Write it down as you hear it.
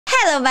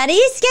Hello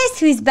buddies, guess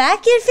who's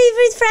back? Your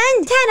favorite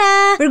friend,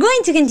 ta-da! We're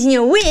going to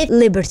continue with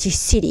Liberty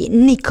City,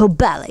 Niko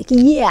Bellic,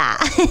 yeah!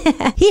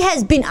 He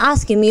has been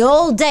asking me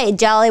all day,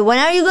 Jelly, when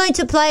are you going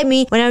to play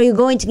me? When are you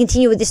going to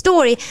continue with the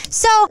story?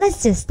 So,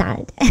 let's just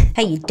start.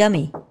 Hey, you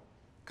dummy.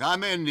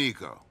 Come in,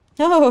 Niko.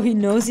 Oh, he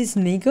knows it's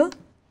Niko?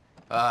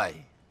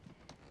 Hi.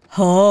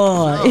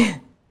 Hi. So,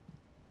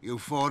 you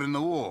fought in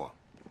the war.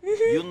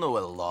 You know a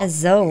lot.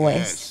 As always.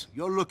 Yes,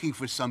 you're looking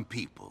for some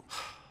people.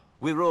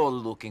 We're all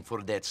looking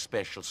for that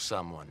special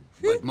someone.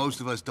 But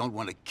most of us don't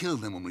want to kill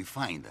them when we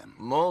find them.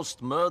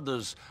 Most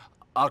murders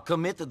are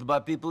committed by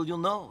people you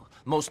know.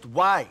 Most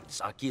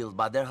wives are killed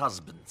by their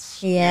husbands.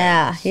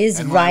 Yeah, he's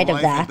And right my of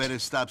wife that. had better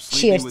stop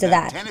sleeping Cheers with to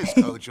that. tennis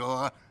coach,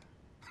 or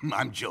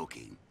I'm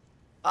joking.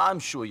 I'm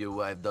sure your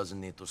wife doesn't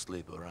need to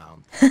sleep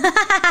around.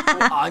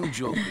 Oh, I'm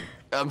joking.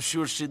 I'm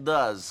sure she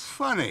does.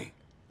 Funny.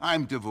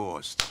 I'm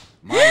divorced.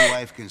 My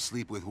wife can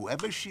sleep with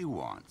whoever she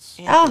wants.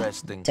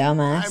 Interesting. Oh,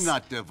 dumbass. I'm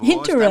not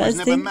divorced. I was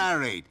never Interesting.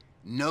 married.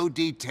 No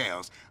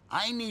details.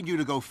 I need you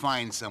to go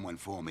find someone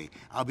for me.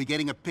 I'll be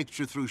getting a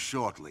picture through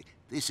shortly.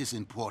 This is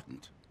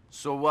important.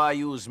 So why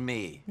use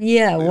me?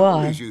 Yeah, They why?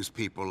 always use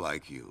people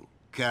like you.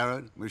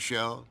 Karen,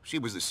 Michelle, she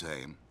was the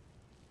same.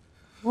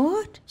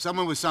 What?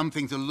 Someone with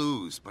something to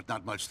lose, but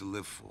not much to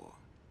live for.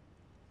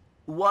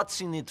 What's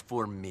in it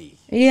for me?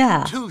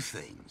 Yeah. Two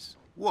things.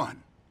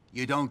 One,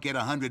 you don't get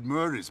 100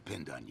 murders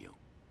pinned on you.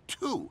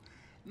 Two,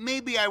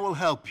 maybe I will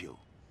help you.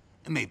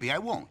 Maybe I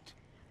won't.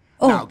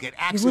 Oh, now get you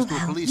access will to a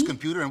help police me?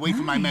 computer and wait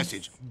for my Nice.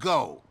 message.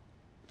 Go.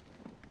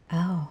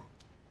 Oh,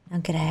 I'll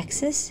get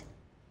access?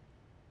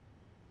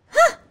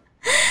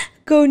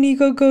 Go,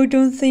 Niko, go.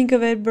 Don't think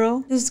of it,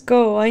 bro. Just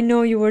go. I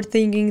know you were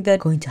thinking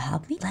that. Going to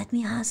help me? Let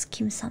me ask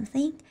him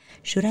something?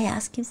 Should I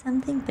ask him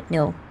something? But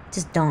no,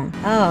 just don't.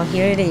 Oh,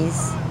 here it is.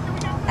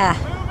 Ah.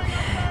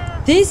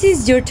 This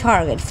is your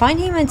target. Find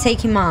him and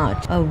take him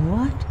out. Oh,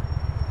 what?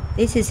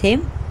 This is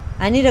him?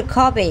 I need a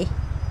copy.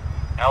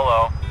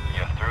 Hello,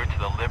 you're through to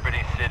the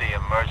Liberty City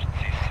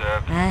Emergency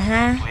Service.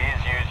 Uh-huh.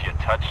 Please use your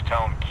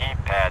touch-tone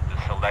keypad to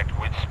select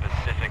which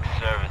specific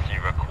service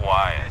you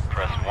require.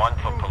 Press 1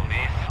 for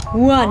police.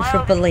 One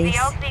for Hello, police.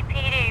 This is the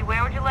LCPD.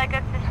 Where would you like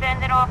us to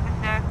send an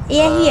officer?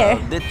 Yeah, here.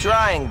 The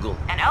triangle.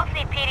 An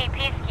LCPD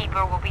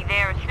peacekeeper will be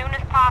there as soon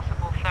as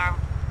possible, sir.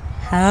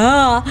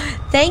 Ah,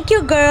 thank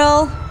you,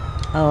 girl.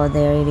 Oh,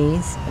 there it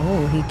is.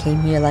 Oh, he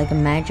came here like a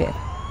magic.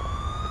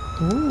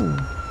 Ooh.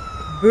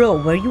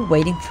 Bro, were you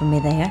waiting for me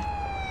there?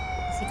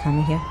 Is he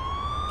coming here?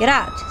 Get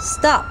out.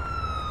 Stop.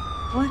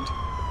 What?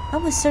 I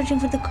was searching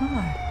for the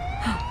car.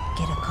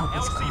 Get a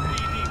copy's car.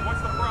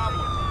 what's the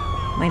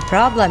problem? My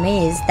problem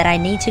is that I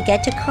need to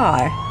get a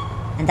car.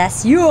 And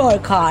that's your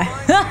car.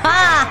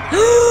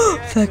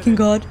 Fucking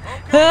God.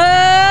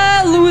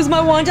 Lose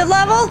my wanted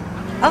level?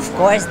 Of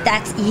course,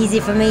 that's easy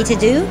for me to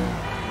do.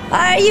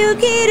 Are you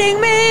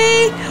kidding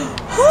me?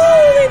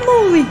 Holy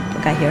moly.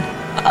 Okay, here.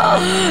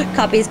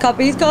 Copies,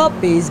 copies,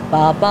 copies.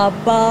 Bye, bye,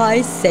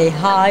 bye. Say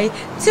hi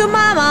to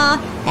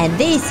mama. And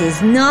this is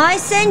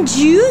nice and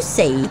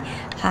juicy.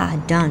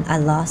 Done. I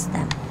lost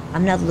them.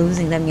 I'm not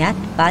losing them yet,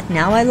 but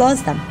now I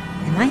lost them.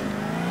 Am I?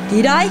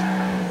 Did I?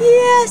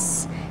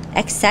 Yes.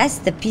 Access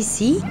the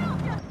PC.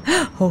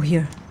 Oh,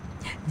 here.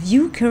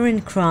 View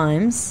current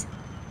crimes.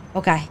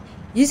 Okay.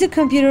 Use a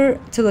computer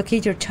to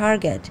locate your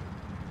target.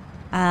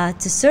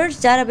 To search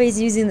database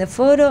using the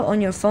photo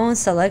on your phone,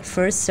 select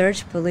first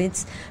search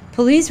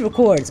police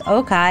records.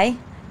 Okay.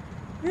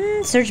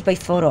 Search by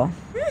photo.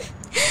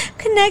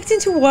 Connecting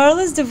to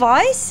wireless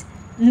device?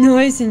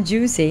 Nice and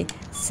juicy.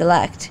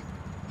 Select.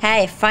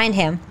 Hey, find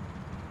him.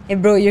 Hey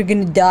bro, you're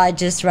gonna die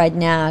just right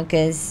now,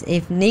 cause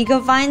if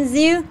Niko finds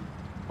you...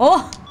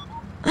 Oh!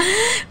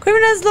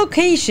 Criminal's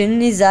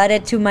location is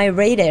added to my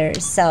radar,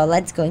 so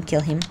let's go and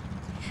kill him.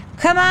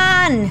 Come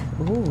on!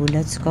 Ooh,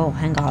 let's go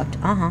hang out.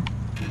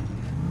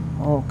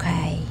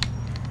 Okay.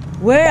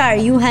 Where are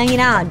you hanging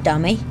out,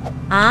 dummy?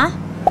 Huh?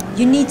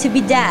 You need to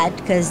be dead,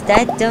 cause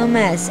that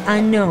dumbass,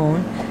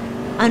 unknown,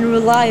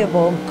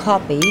 unreliable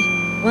copy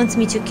wants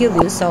me to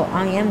kill you, so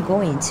I am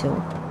going to.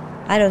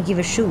 I don't give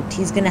a shoot.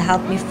 He's gonna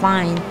help me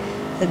find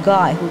the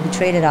guy who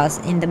betrayed us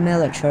in the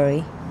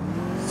military.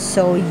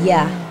 So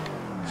yeah.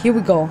 Here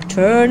we go.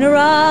 Turn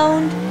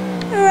around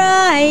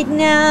right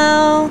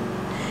now.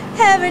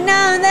 Every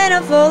now and then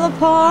I fall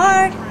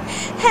apart,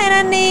 and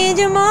I need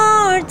you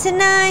more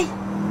tonight,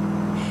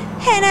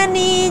 and I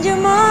need you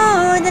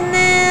more than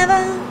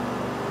ever.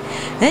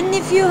 And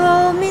if you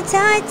hold me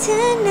tight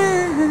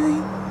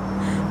tonight,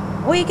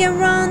 we can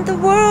run the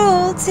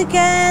world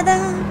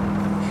together,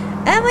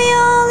 and we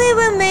only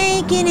will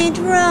making it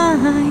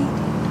right.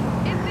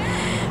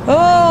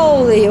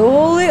 Holy,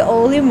 holy,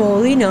 holy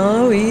moly,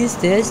 no, is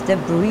this the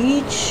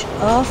breach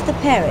of the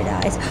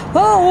paradise?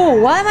 Oh,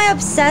 why am I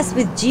obsessed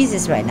with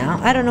Jesus right now?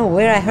 I don't know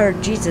where I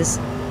heard Jesus,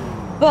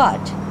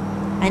 but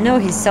I know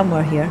he's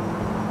somewhere here.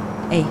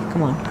 Hey,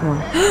 come on, come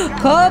on.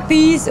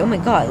 Copies! Oh my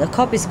god, the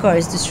copy's car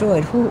is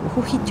destroyed.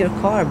 Who hit your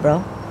car,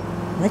 bro?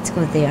 Let's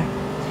go there.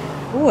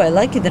 Oh, I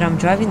like it that I'm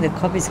driving the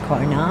copy's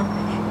car now.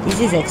 This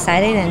is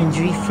exciting and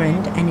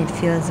different, and it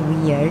feels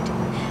weird.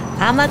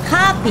 I'm a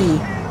copy.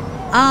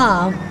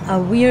 I'm a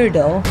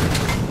weirdo.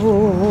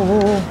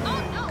 Oh,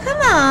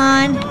 come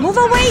on. Move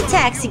away,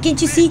 taxi.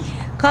 Can't you see?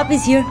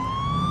 Copies here.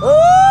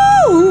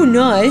 Oh,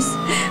 nice.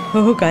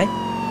 Okay,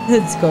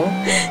 let's go.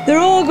 They're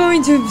all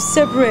going to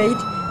separate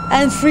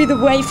and free the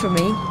way for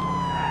me.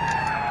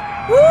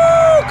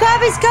 Woo!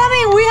 Copy's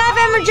coming! We have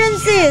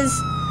emergencies!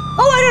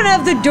 Oh, I don't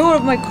have the door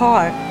of my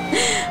car.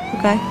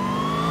 Okay.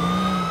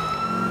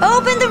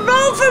 Open the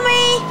road for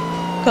me!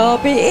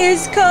 Copy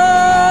is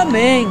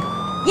coming!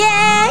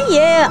 Yeah,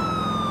 yeah!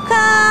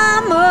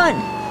 Come on!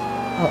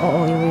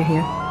 Oh, we're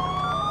here.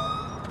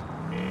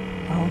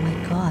 Oh my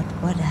god,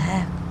 what the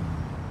heck?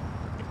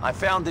 I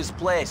found this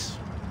place.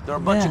 There are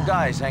a bunch of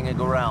guys hanging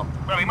around.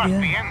 Well, he must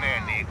be in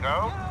there,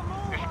 Niko.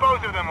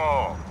 Dispose of them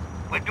all.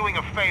 We're doing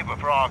a favor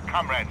for our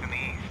comrades in the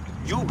east.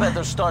 You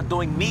better start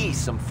doing me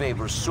some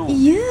favors soon.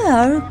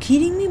 Yeah, are you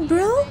kidding me,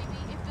 bro?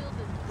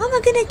 How am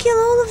I gonna kill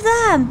all of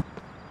them?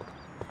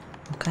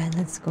 Okay,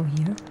 let's go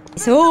here.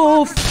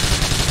 So...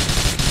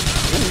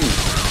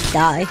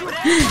 Die.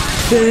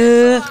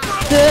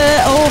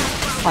 Oh,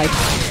 fight.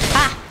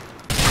 Ah!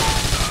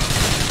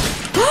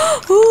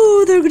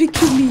 Oh, they're gonna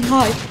kill me.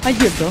 Hide. Hide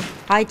here, bro.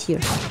 Hide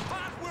here.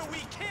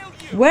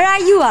 Where are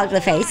you, ugly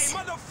face?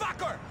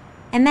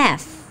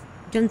 MF.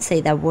 Don't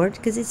say that word,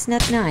 because it's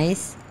not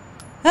nice.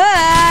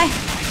 Hi!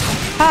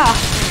 Ah!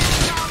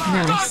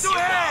 Nice.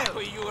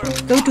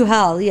 Go to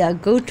hell. Yeah,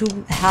 go to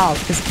hell,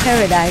 because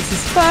paradise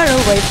is far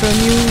away from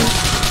you.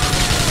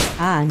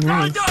 Ah,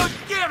 nice.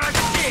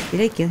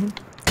 Did I kill him?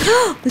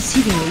 Who's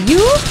hitting me?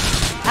 You?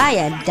 Ah,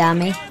 yeah,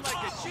 dummy.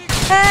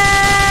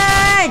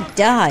 Ah,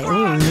 die.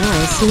 Oh,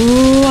 nice.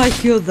 Oh, I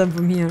killed them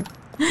from here.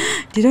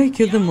 Did I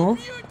kill them all?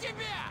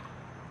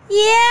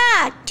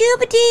 Yeah,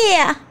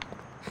 Jupiter.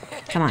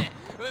 Come on.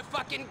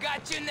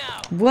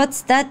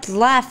 What's that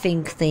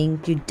laughing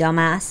thing, you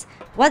dumbass?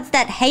 What's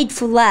that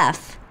hateful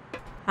laugh?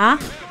 Huh?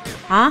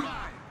 Huh?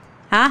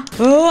 Huh?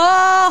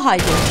 Oh, hi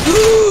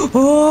there.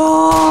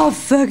 Oh,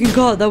 fucking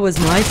god, that was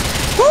nice.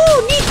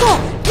 Oh, Niko!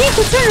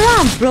 Niko, turn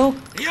around, bro.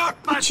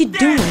 What you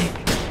doing?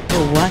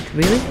 Oh, what?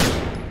 Really?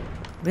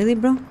 Really,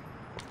 bro?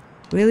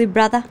 Really,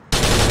 brother?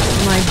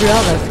 My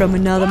brother from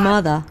another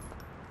mother.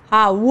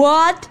 Ah,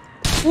 what?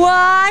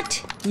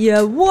 What?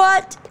 Yeah,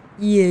 what?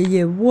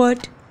 Yeah,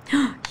 what?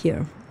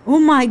 Here. Oh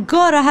my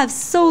god, I have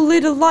so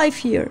little life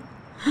here.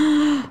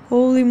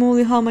 Holy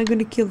moly, how am I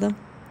gonna kill them?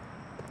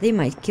 They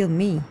might kill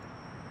me.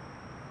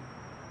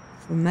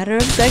 For a matter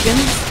of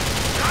seconds.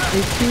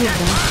 There's two of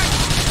them.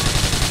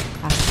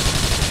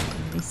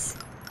 Ah, nice.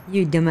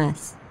 You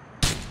dumbass.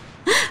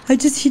 I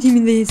just hit him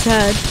in his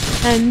head.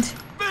 And...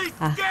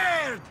 Ah.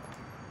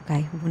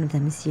 Okay, one of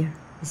them is here.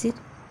 Is it?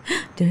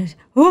 Did it?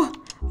 Oh,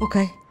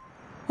 okay.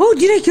 Oh,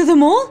 did I kill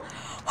them all?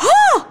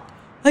 Oh,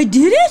 I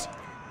did it?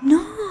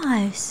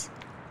 Nice.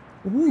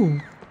 Ooh.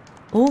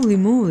 Holy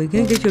moly.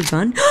 Can I get your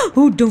gun?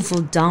 Oh, don't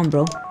fall down,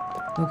 bro.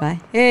 Okay.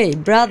 Hey,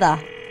 brother.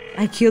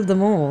 I killed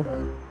them all.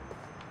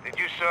 Did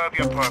you serve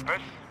your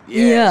purpose?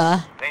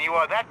 Yeah. Then you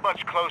are that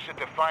much closer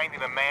to finding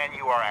the man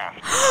you are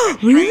after.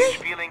 That Really?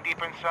 strange feeling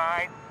deep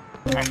inside?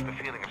 That's the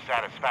feeling of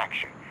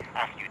satisfaction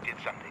after you did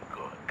something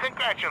good.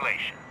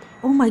 Congratulations.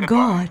 Oh my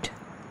Goodbye. god.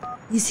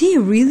 Is he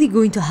really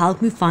going to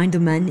help me find the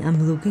man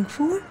I'm looking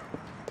for?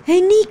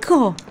 Hey,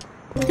 Niko.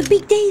 The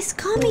big day is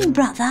coming,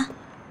 brother.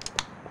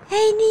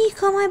 Hey,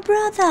 Niko, my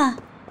brother.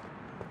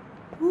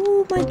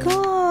 Oh my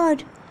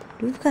god.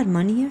 Do we've got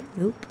money here?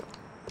 Nope.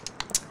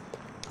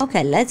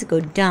 Okay, let's go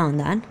down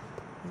then.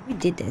 We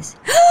did this.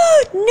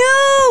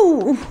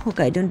 No!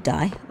 Okay, don't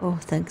die. Oh,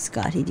 thanks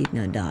God he did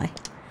not die.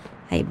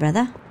 Hey,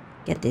 brother.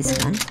 Get this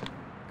gun.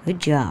 Good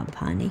job,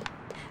 honey.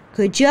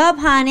 Good job,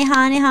 honey,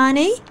 honey,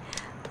 honey.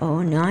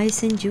 Oh,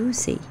 nice and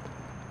juicy.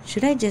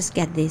 Should I just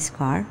get this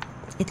car?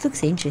 It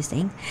looks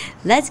interesting.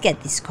 Let's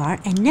get this car.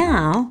 And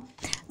now,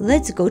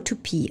 let's go to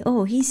P.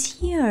 Oh, he's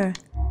here.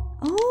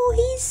 Oh,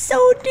 he's so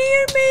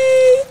near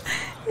me.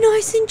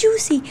 Nice and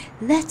juicy.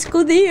 Let's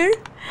go there.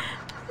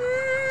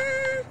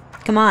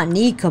 Come on,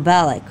 Niko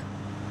Bellic.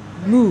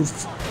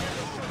 Move.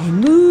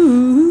 And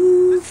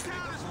move.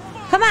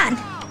 Come on.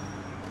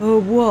 Oh,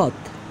 what?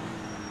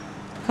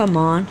 Come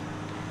on.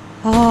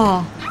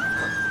 Oh.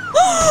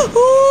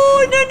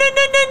 Oh, no.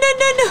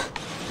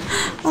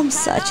 I'm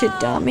such a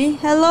dummy.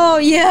 Hello.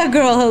 Yeah,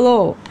 girl,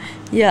 hello.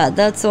 Yeah,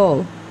 that's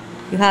all.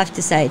 You have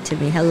to say it to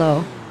me.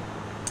 Hello.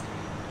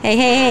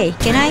 Hey.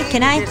 Can I?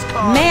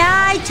 May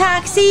I,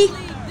 taxi?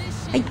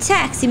 Hey,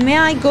 taxi, may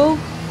I go?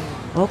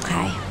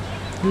 Okay.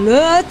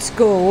 Let's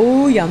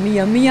go. Yummy.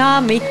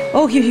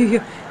 Oh,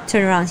 here.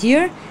 Turn around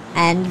here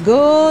and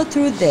go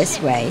through this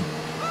way.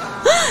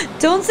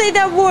 Don't say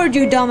that word,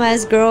 you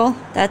dumbass girl.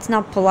 That's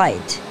not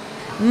polite.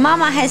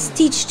 Mama has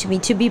taught me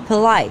to be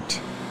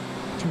polite.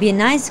 To be a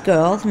nice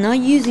girl, not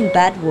using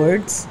bad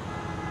words.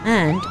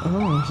 And,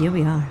 oh, here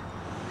we are.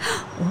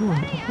 Ooh.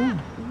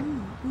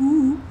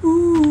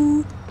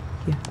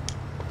 Here.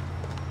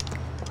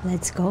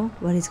 Let's go.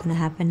 What is going to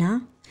happen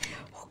now?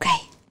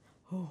 Okay.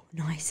 Oh,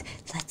 nice.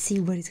 Let's see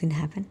what is going to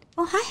happen.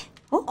 Oh, hi.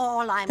 Oh,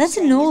 All I'm that's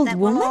saying an old is that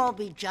woman. we'll all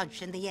be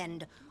judged in the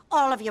end.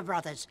 All of your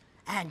brothers.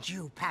 And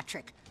you,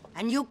 Patrick.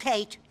 And you,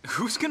 Kate.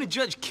 Who's gonna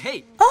judge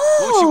Kate? Oh!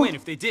 What would she win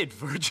if they did?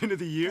 Virgin of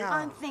the Year?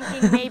 I'm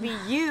thinking maybe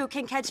you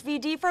can catch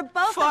VD for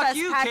both of us,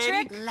 you,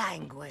 Patrick. Katie.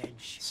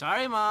 Language.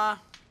 Sorry, Ma.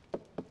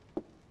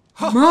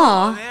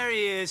 Ma? Oh, there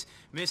he is.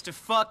 Mr.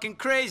 fucking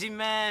Crazy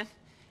Man.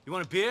 You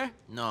want a beer?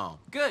 No.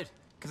 Good,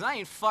 because I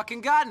ain't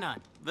fucking got none.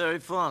 Very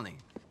funny.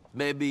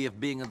 Maybe if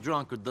being a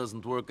drunkard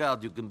doesn't work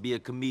out, you can be a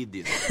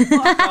comedian.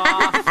 Fuck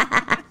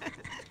off.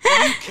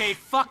 You, Kate,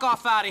 fuck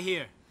off out of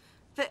here.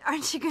 But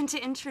aren't you going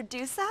to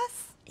introduce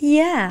us?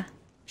 Yeah.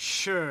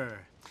 Sure.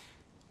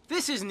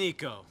 This is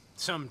Niko,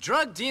 some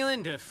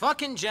drug-dealing to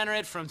fucking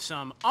degenerate from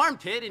some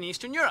armpit in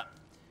Eastern Europe.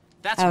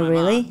 That's Oh, my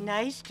really? mom.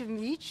 Nice to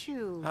meet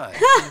you. Hi.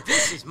 And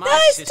this is my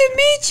Nice sister. to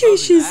meet you,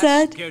 Lovely she lass,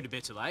 said. Scared to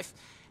bits of life.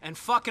 And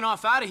fucking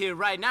off out of here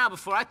right now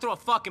before I throw a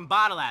fucking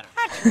bottle at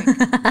her.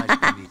 Nice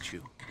to meet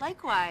you.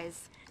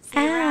 Likewise. See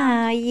you around.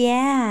 Ah,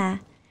 yeah.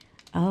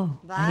 Oh,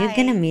 are you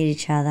gonna Bye. meet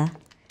each other?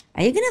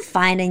 Are you gonna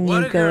find a new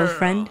What a girl.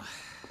 girlfriend?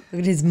 Look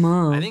at his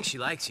mom. I think she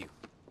likes you.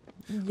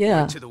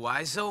 Yeah. To the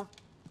wise, though,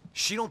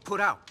 she don't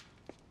put out.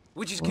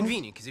 Which is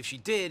convenient, because if she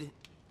did,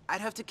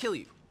 I'd have to kill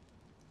you.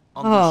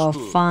 Oh,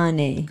 Understood.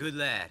 funny. Good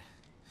lad.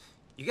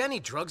 You got any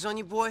drugs on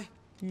you, boy?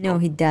 No,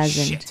 he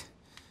doesn't. Shit.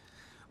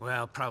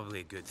 Well,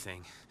 probably a good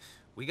thing.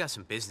 We got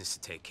some business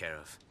to take care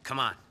of. Come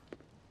on.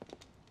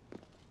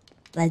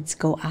 Let's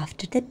go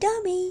after the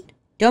dummy.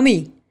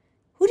 Dummy,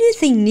 who do you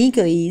think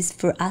Niko is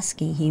for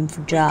asking him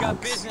for We got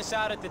drugs? business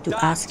out at the To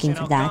docks ask him in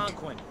for that.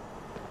 Algonquin.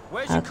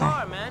 Where's your Okay.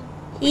 car, man?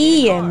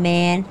 Here,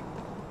 man.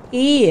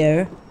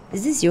 Here.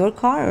 Is this your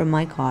car or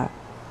my car?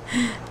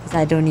 Because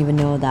I don't even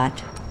know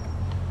that.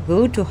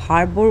 Go to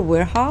Harbor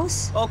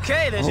Warehouse?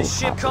 Okay, there's Oh, a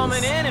ship puppies.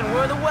 coming in and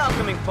we're the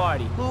welcoming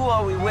party. Who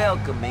are we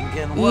welcoming,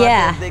 and what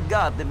Yeah. have they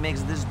got that makes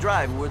this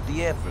drive worth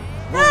the effort?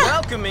 We're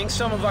welcoming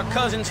some of our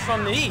cousins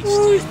from the east.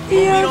 Who's But the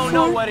we don't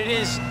know effort? what it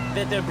is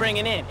that they're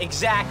bringing in,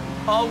 exactly.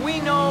 All we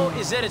know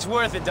is that it's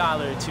worth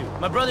 $1 or $2.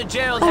 My brother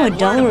Gerald Oh, had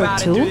 $1 word or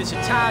about it $2? through this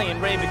Italian,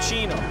 Ray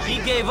Vicino. He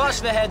gave us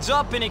the heads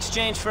up in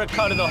exchange for a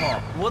cut of the haul.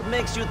 What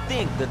makes you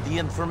think that the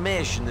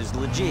information is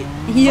legit?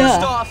 First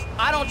Yeah. off,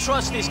 I don't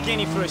trust this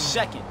guinea for a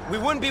second. We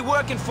wouldn't be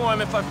working for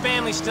him if our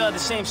family still had the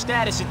same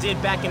status it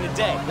did back in the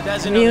day. But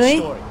that's another Really?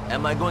 story.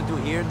 Am I going to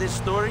hear this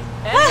story?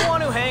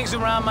 Anyone who hangs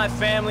around my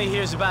family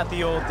hears about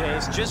the old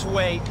days. Just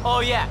wait.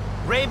 Oh yeah,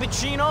 Ray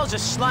Vicino's a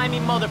slimy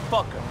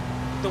motherfucker.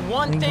 The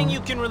one thing you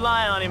can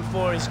rely on him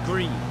for is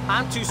greed.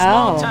 I'm too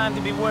small Oh. time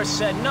to be worth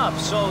setting up,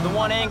 so the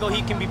one angle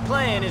he can be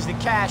playing is the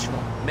cash one.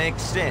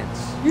 Makes sense.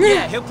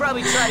 Yeah, he'll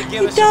probably try to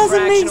give It us a doesn't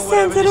fraction make of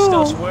whatever sense at this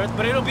stuff's all. worth,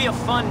 but it'll be a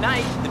fun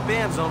night.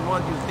 Depends on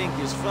what you think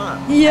is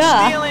fun.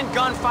 Yeah. Stealing,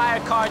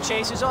 gunfire, car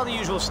chases, all the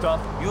usual stuff.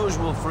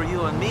 Usual for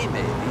you and me,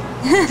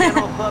 maybe.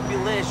 General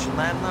population,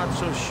 I'm not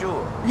so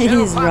sure.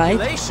 General He's right.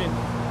 population,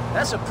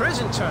 that's a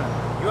prison term.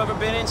 You ever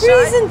been inside?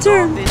 Prison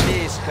term. Not in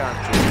this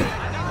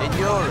country. In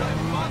Europe,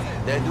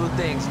 they do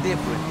things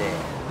different there.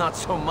 Not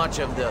so much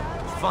of the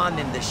fun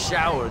in the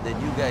shower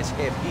that you guys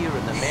have here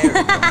in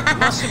America.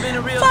 Must have been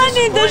a real Fun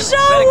in the disappointment.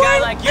 Bet a guy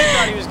shower. like you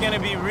thought he was gonna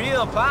be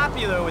real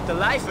popular with the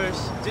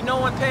lifers. Did no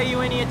one pay you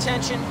any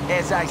attention?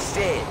 As I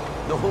said,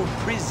 the whole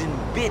prison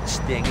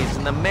bitch thing is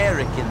an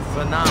American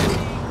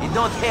phenomenon. It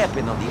don't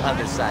happen on the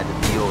other side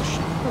of the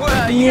ocean.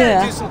 Well, you Yeah.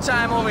 gotta do some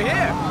time over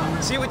here.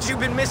 See what you've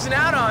been missing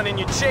out on in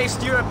your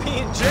chaste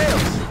European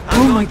jails.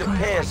 I'm Oh my going to God.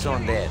 pass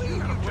on that.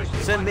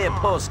 Send me a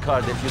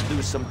postcard if you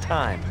do some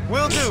time.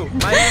 Will do.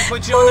 Might even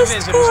put you on the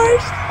visitors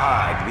list.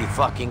 I'd be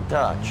fucking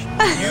touched.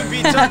 You'd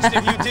be touched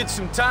if you did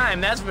some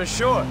time, that's for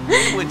sure.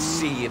 We would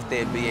see if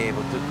they'd be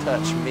able to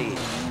touch me.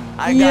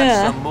 I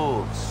Yeah. got some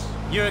moves.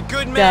 You're a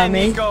good man,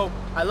 Dummy. Niko.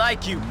 I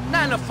like you.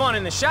 Not in a fun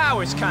in the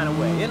showers kind of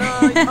way. You know,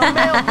 a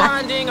male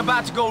bonding,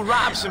 about to go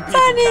rob some people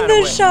Fun in kind the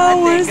of way. I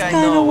showers think I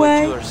kind know of what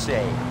way. you're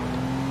saying.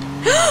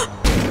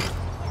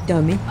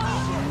 Dummy.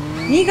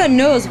 Niko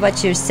knows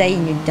what you're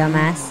saying, you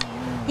dumbass.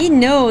 He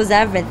knows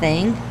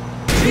everything.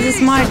 He's a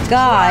smart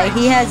guy.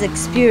 He has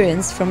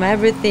experience from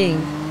everything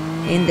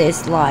in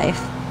this life.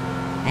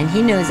 And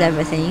he knows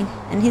everything.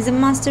 And he's a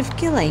master of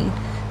killing.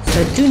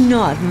 So do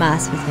not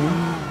mess with him.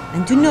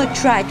 And do not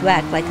try to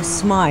act like a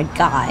smart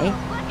guy.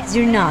 Because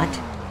you're not.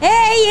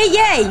 Hey, hey,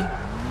 hey!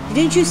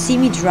 Didn't you see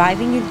me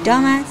driving, you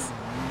dumbass?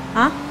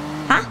 Huh?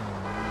 Huh?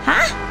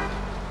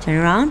 Huh? Turn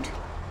around.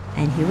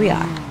 And here we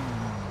are.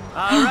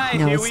 All right,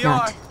 No, here it's we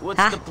not. are. What's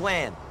Huh? the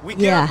plan? We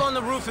get Yeah. up on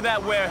the roof of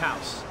that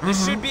warehouse.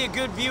 This should be a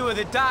good view of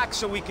the dock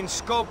so we can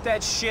scope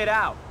that shit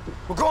out.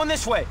 We're going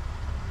this way.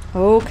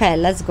 Okay,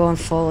 let's go and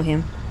follow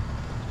him.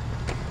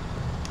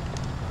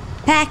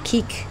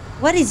 Packik.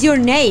 What is your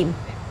name?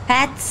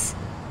 Pats?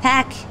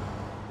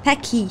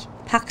 Packy.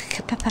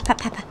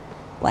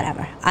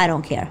 Whatever. I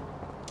don't care.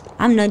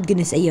 I'm not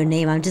gonna say your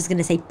name. I'm just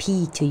gonna say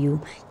P to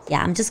you.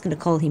 Yeah, I'm just gonna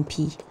call him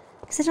P.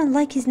 Because I don't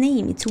like his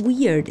name. It's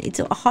weird. It's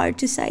hard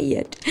to say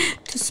it.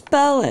 To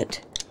spell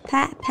it.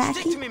 Stick to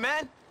Packy? me,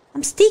 man.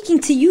 I'm sticking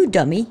to you,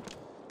 dummy.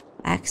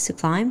 Axe to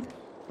climb.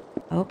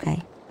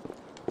 Okay.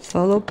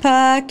 Follow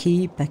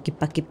Packy.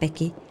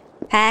 Packy.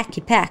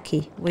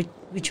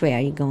 Which way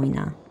are you going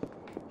now?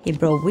 Hey,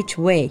 bro, which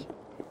way?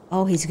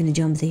 Oh, he's gonna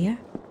jump there.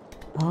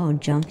 Oh,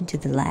 jump into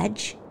the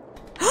ledge.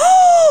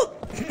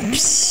 I'm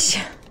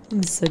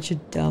such a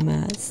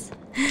dumbass.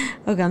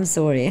 Okay, I'm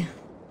sorry.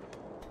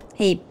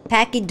 Hey,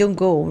 Packy, don't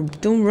go.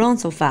 Don't run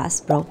so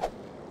fast, bro.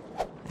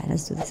 Alright,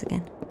 let's do this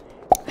again.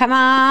 Come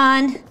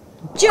on!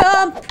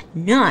 Jump!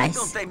 Nice.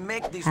 Why don't they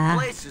make these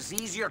places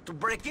easier to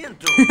break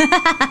into?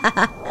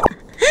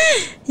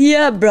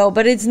 Yeah, bro,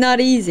 but it's not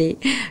easy.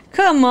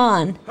 Come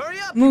on. Hurry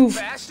up, move. You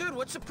bastard.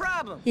 What's the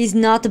problem? He's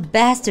not a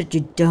bastard,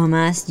 you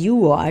dumbass.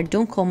 You are.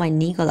 Don't call my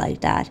Niko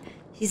like that.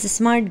 He's a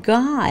smart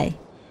guy.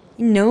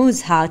 He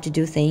knows how to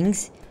do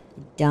things.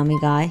 You dummy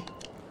guy.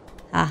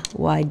 Ah,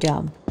 why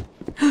jump?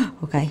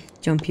 Okay,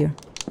 jump here.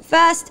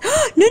 Fast!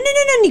 No,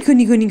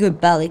 Niko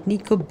Bellic.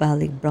 Niko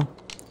Bellic, bro.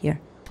 Here,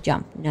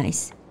 jump.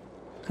 Nice.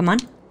 Come on.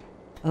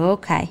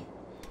 Okay.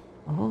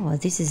 Oh,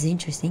 this is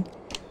interesting.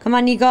 Come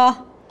on,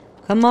 Niko.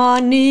 Come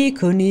on,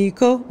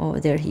 Niko. Oh,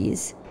 there he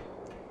is.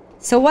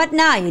 So what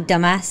now, you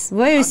dumbass?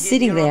 Why are you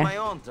sitting there?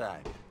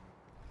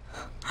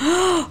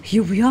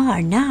 Here we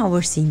are. Now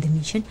we're seeing the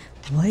mission.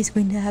 What is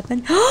going to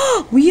happen?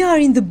 We are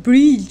in the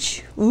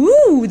bridge.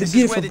 Ooh, the beautiful bridge. This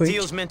is where the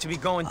deal's meant to be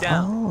going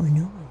down. Oh,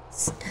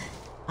 nice.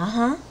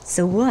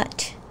 So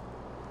what?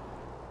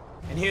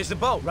 And here's the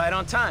boat, right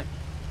on time.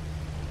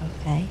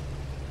 Okay.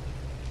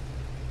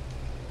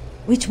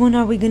 Which one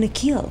are we gonna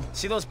kill?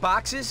 See those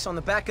boxes on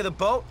the back of the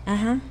boat?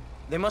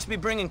 They must be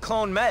bringing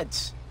clone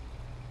meds.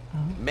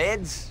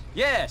 Meds?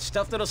 Yeah,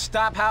 stuff that'll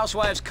stop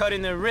housewives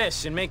cutting their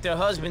wrists and make their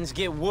husbands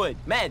get wood.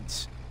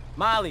 Meds.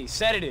 Molly,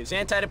 sedatives,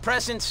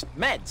 antidepressants,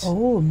 meds.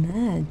 Oh,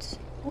 meds.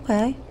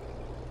 Okay.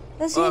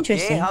 That's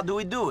interesting. Okay, how do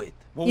we do it?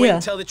 We'll wait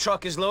until the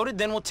truck is loaded,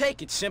 then we'll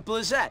take it. Simple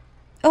as that.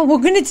 Oh,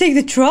 we're gonna take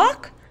the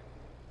truck?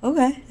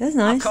 Okay, that's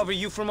nice. I'll cover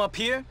you from up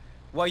here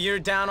while you're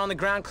down on the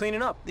ground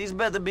cleaning up. These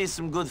better be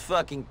some good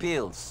fucking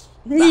pills.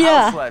 The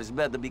housewives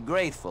better be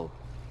grateful.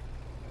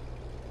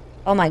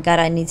 Oh my god,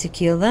 I need to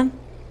kill them.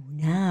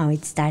 Now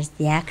it starts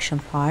the action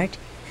part.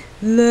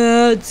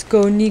 Let's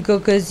go, Niko,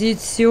 cause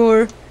it's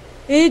your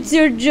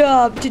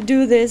job to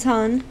do this,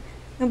 hon.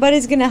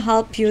 Nobody's gonna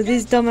help you.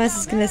 This dumbass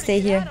is gonna stay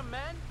here.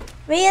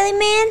 Really,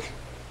 man?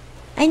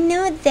 I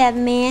know that,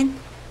 man.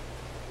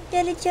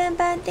 You gotta jump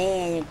out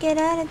there. You get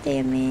out of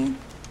there, man.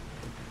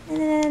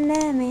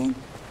 No, man.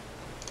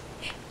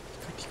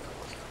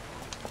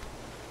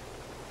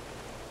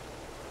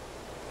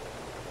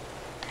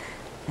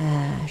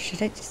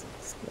 Should I just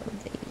slow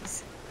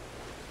these?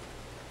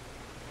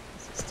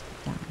 Let's just do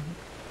it down.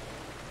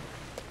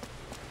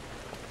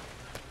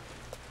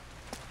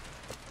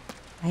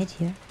 Right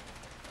here.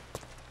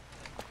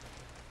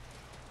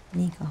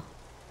 Niko,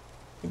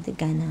 get the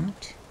gun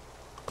out.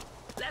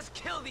 Let's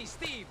kill these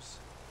thieves.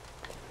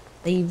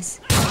 Thieves.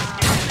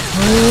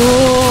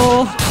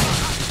 Oh!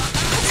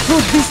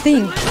 Explode this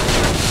thing.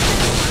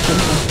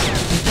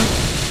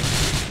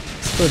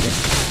 Explode this.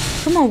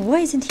 Come on, why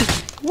isn't he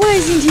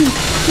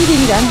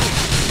hitting them?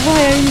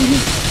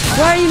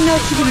 Why are you not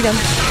hitting them?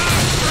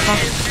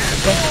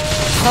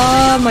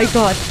 Oh my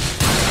god.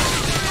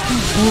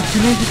 Oh,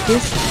 can I hit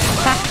this?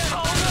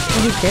 Can I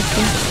hit this?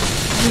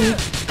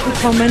 Look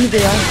how many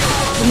they are.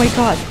 Oh my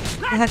god.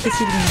 The heck is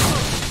hitting me.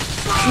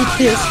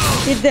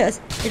 Hit this.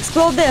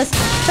 Explode this.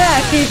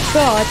 Thank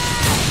god.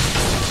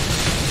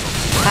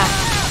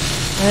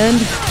 And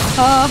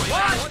oh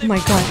my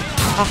god.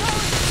 Oh,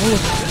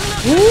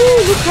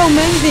 look how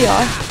many they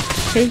are.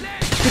 Okay,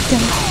 get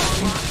down.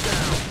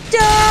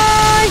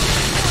 Die!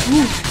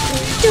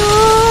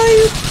 Die,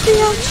 you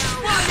bitch!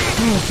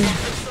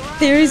 Oh,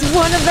 there is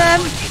one of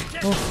them.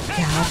 Oh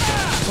god.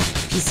 Oh,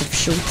 piece of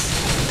shoots.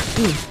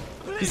 Ooh,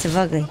 piece of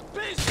ugly.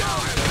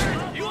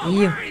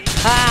 You.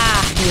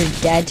 You're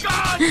dead.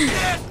 Back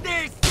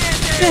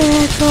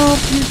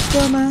off, you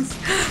dumbass.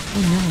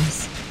 Oh, nice.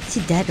 Is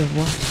he dead or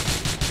what?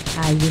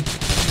 You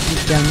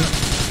dummy.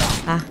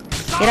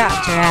 Get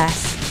out your ass.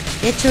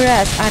 Get your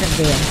ass out of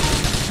there.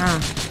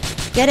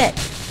 Get it.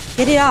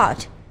 Get it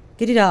out.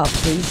 Get it out,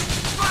 please.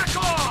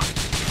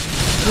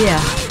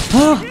 Yeah.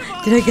 Oh,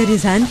 did I get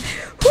his hand?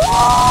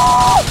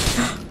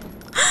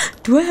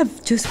 Do I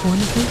have just one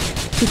of them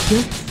to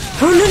kill?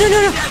 Oh,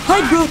 no.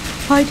 Hide, bro.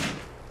 Hide.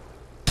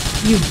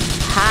 You.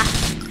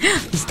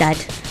 He's dead.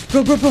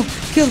 Bro.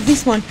 Kill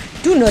this one.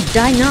 Do not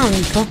die now,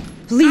 Niko.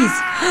 Please.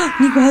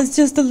 Niko has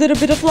just a little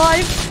bit of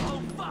life.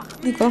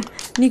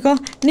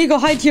 Niko,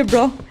 hide here,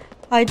 bro.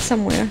 Hide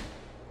somewhere.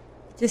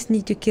 Just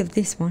need to kill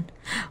this one.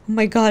 Oh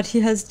my god,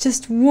 he has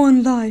just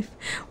one life.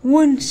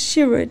 One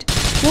shirt.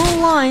 One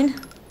line.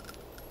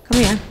 Come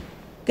here.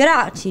 Get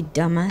out, you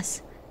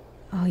dumbass.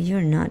 Oh,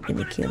 you're not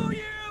gonna kill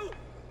me.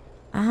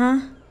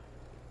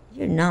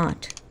 You're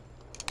not.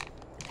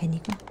 Okay,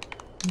 Niko.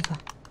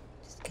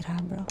 Just get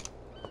out, bro.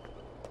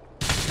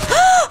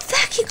 Oh,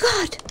 thank you,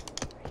 God.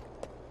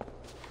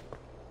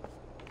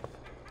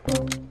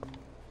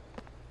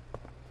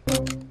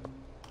 Oh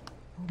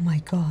my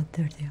god,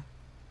 there they are.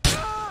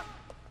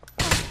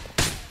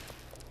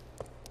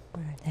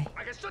 Where are they?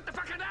 I can shoot the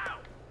fucker now.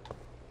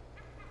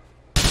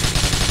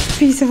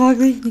 Piece of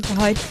ugly. Niko,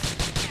 hide.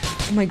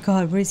 Oh my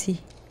god, where is he?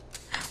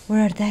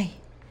 Where are they?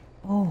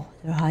 Oh,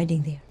 they're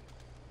hiding there.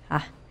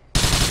 Ah.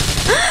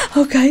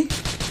 Okay.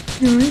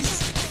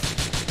 Nice.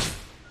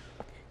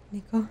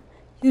 Niko,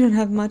 you don't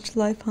have much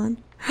life, hon.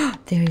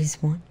 There is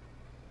one.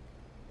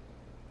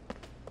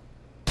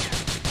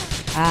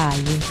 Ah,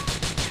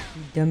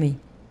 you dummy.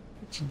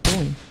 What you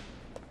doing?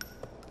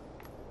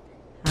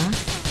 Huh?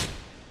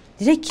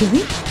 Did I kill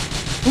him?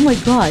 Oh my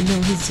god,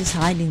 no, he's just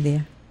hiding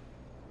there.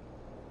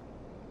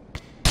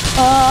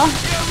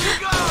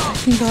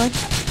 Thank God.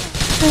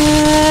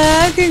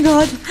 Thank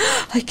God.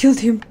 I killed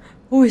him.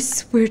 Oh, I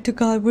swear to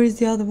God, where is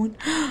the other one?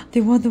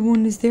 The other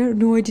one is there.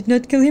 No, I did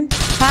not kill him.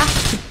 Ha!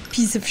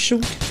 Piece of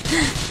shit.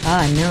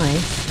 Ah,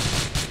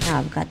 nice. Now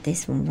I've got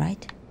this one,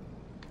 right?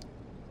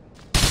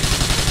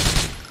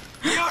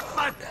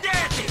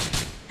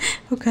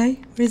 Okay,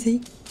 where is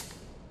he?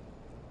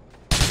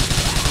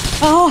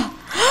 Oh!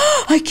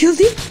 I killed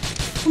him!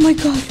 Oh my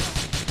god.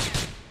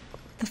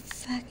 The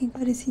fucking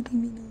god is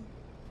hitting me now.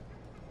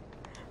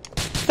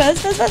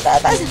 Fast.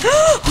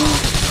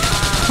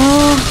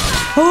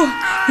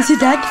 Oh, is he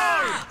dead?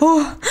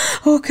 Oh,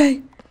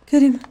 okay.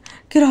 Get him.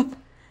 Get up.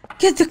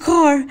 Get the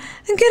car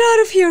and get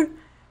out of here.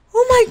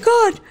 Oh my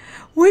god.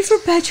 Wait for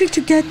Patrick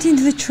to get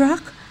into the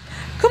truck.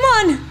 Come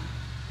on.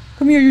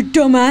 Come here, you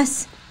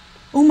dumbass.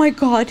 Oh my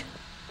god.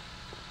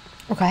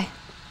 Okay.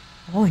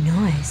 Oh,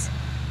 nice.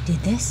 Did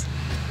this?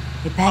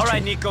 Hey, Patrick. All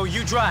right, Niko,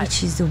 you drive.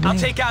 Which is the way. I'll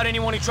take out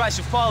anyone who tries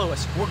to follow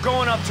us. We're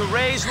going up to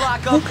Ray's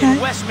lockup in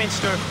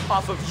Westminster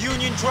off of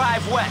Union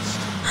Drive West.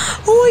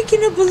 Oh, I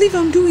cannot believe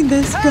I'm doing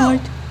this, God.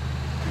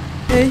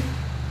 Hey,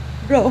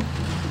 bro.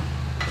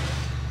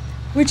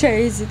 Which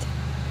area is it?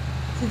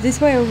 Is it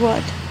this way or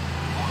what?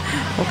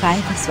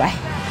 Okay, this way.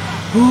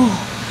 Oh,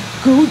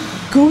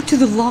 go to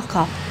the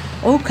lockup.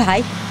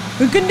 Okay,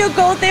 we're gonna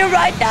go there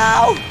right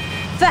now.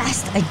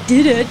 Fast, I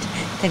did it.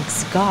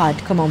 Thanks God.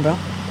 Come on, bro.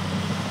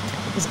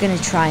 He's gonna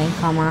try and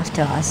come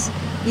after us.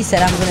 He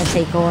said I'm gonna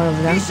take all of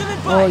them.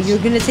 Oh, you're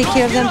gonna take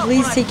care of them?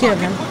 Please take care of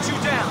them.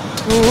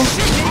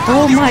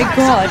 Oh my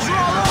god.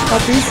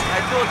 Puppies.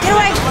 Get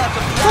away!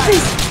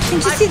 Puppies!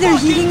 Can't you see they're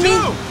hitting me?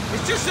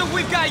 It's just that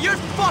we've got your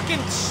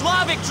fucking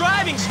Slavic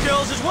driving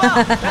skills as well.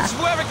 That's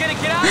where we're gonna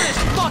get out of this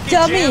fucking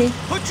Dummy.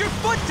 jam. Put your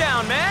foot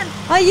down, man.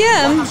 I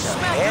am.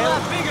 Smack a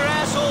lot bigger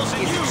assholes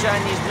than you.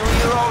 Chinese New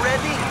Year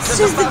already? It's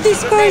just that this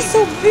car is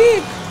so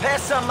big.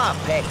 Pass them up,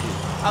 Pecky.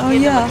 I'll Oh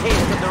give yeah. them a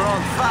case with their own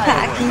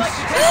Packy. fireworks.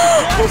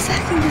 Oh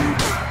fucking god.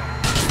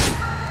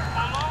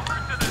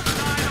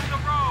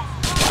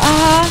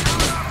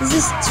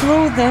 Just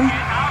throw them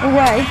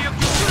away.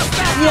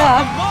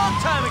 Yeah.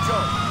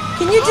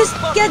 Can you just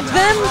get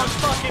them?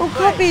 Oh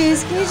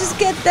puppies, can you just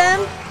get them?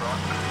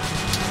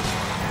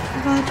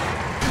 Oh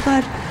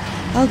god.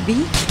 I'll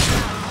be.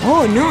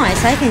 Oh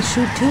nice, I can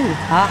shoot too.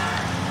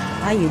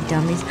 Ah, you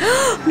dummies.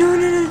 No.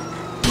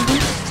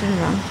 Turn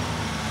around.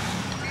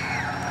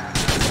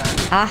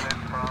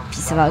 Ah,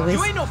 piece of uglies.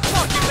 You ain't no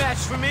fucking match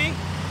for me.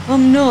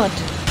 I'm not.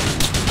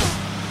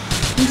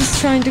 I'm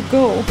just trying to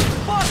go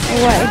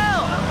away.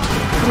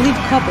 Leave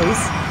puppies.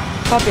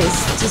 Puppies,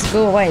 just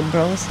go away,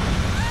 bros.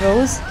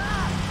 Bros?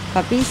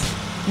 Puppies?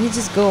 Can you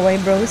just go away,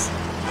 bros?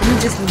 Can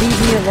you just leave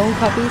me alone,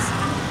 puppies?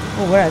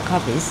 Oh, where are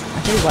puppies?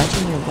 Are they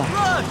watching you? What?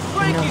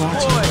 They're not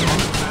watching me,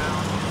 right?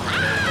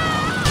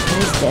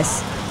 What is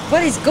this?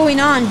 What is going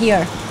on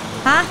here?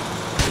 Huh?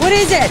 What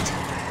is it?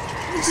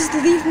 Can you just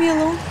leave me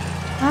alone?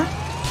 Huh?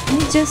 Can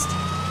you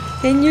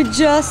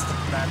just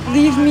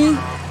leave me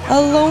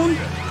alone,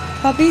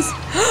 puppies?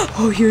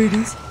 Oh, here it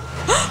is.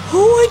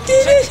 Oh, I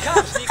did it!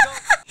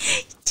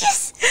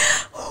 Yes!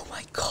 Oh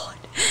my god.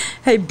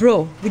 Hey,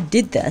 bro, we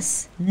did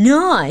this.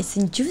 Nice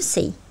and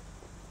juicy.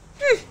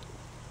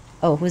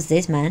 Oh, who's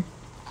this, man?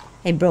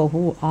 Hey, bro,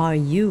 who are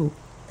you?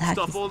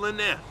 Stuff all in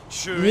there.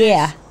 Sure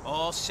Yeah. is.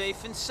 All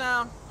safe and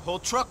sound. Whole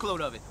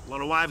truckload of it. A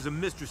lot of wives and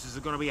mistresses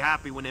are gonna be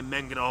happy when their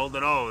men get a hold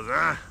of those,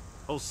 huh?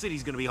 Whole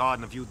city's gonna be hard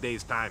in a few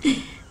days' time.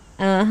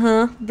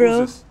 Uh-huh,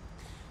 bro. Who's this?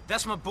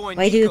 That's my boy,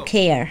 Why Niko. do you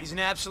care? He's an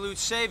absolute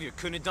savior.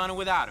 Couldn't have done it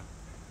without him.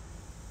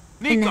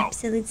 An Niko,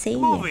 absolute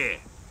come over savior. here.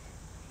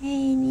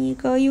 Hey,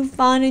 Niko, you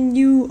found a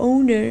new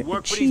owner.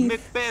 Work for chief. these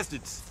Mick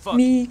bastards. Fuck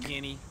Meek. you,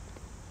 Guinea.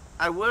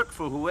 I work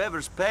for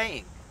whoever's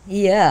paying.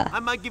 Yeah. I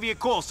might give you a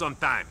call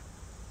sometime.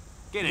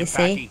 Get in, You see?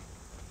 Packy.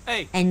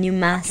 Hey, A new catch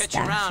master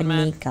you around, for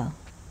man. Niko.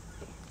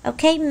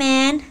 Okay,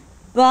 man.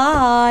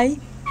 Bye.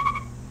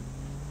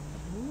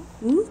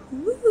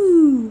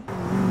 Ooh.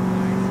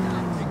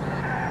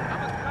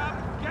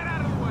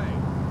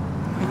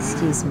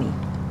 Excuse me.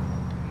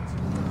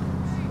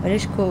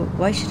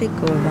 Why should I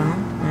go around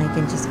and I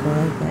can just go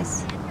like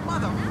this?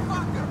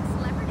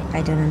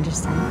 I don't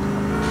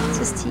understand.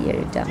 Just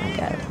here, dumb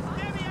girl.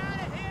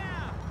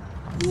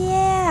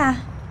 Yeah.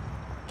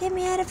 Get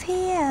me out of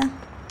here.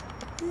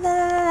 La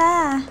la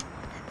la.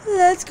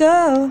 Let's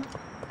go.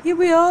 Here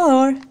we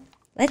are.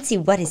 Let's see,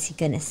 what is he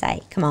gonna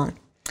say? Come on.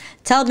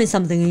 Tell me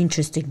something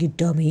interesting, you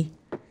dummy.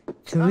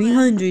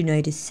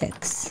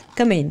 396.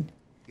 Come in,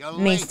 You're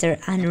late.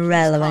 Mr. Calm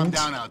Irrelevant.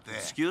 down out there.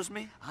 Excuse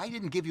me? I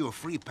didn't give you a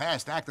free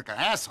pass to act like an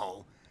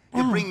asshole.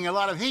 You're bringing a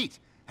lot of heat.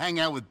 Hang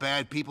out with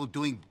bad people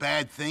doing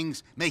bad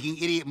things, making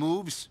idiot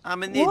moves?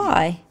 I'm an idiot.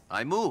 Why?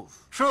 I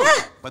move. True,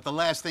 but the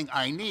last thing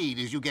I need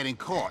is you getting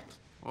caught.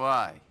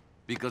 Why?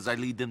 Because I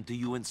lead them to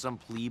you in some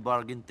plea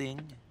bargain thing?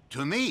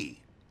 To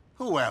me?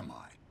 Who am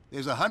I?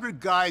 There's 100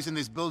 guys in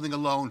this building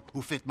alone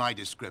who fit my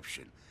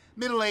description.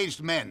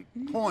 Middle-aged men,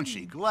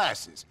 paunchy,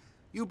 glasses.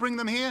 You bring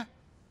them here?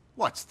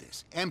 What's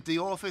this? Empty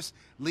office,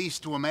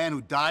 leased to a man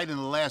who died in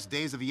the last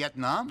days of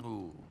Vietnam?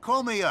 Ooh.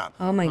 Call me up.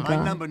 Oh my God.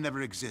 My number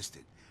never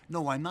existed.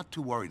 No, I'm not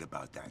too worried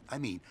about that. I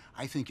mean,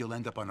 I think you'll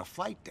end up on a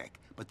flight deck,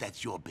 but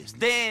that's your business.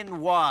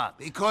 Then what?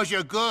 Because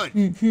you're good.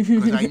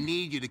 Because I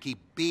need you to keep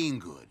being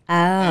good. Oh.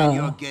 And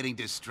you're getting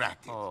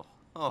distracted.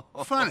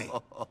 Funny.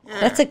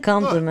 That's a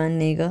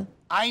compliment, Niko.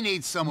 I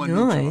need someone Nice.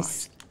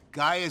 neutralized.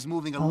 Guy is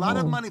moving a lot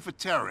of money for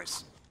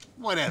terrorists.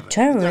 Whatever. It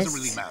Terrorists? doesn't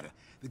really matter.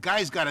 The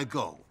guy's gotta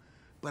go.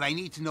 But I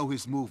need to know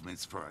his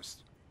movements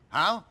first.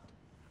 How?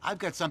 I've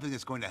got something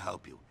that's going to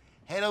help you.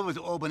 Head over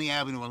to Albany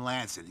Avenue in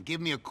Lansing and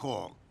give me a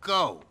call.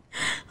 Go.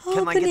 Can I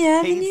Albany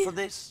get paid Avenue? for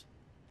this?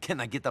 Can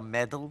I get a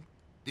medal?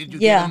 Did you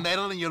Yeah. get a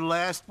medal in your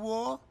last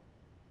war?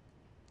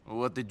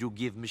 What did you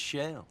give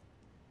Michelle?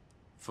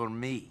 For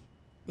me?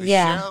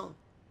 Yeah. Michelle?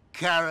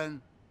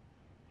 Karen?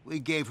 We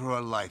gave her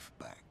her life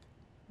back.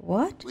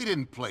 What? We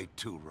didn't play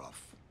too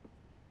rough.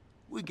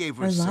 We gave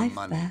her Her some life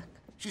money. back?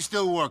 She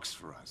still works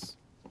for us.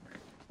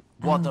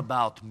 What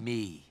about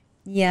me?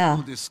 Yeah.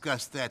 We'll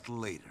discuss that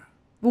later.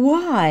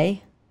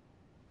 Why?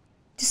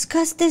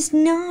 Discuss this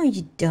now,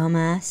 you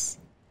dumbass.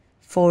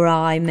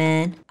 4-eye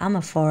man. I'm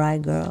a 4-eye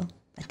girl,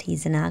 but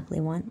he's an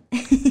ugly one.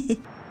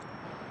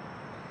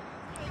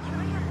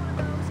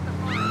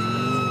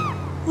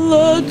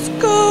 Let's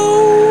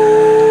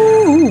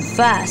go!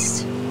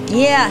 Fast.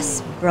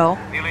 Yes, bro.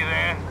 Nearly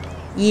there?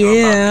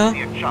 Yeah.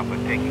 See a chopper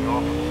taking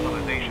off from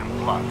Civilization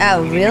Plus.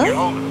 Oh, really? Get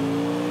hold of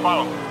it.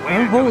 Follow me.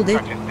 Where hold it.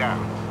 touch it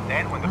down.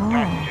 Then when the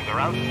passengers are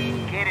out,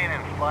 get in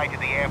and fly to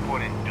the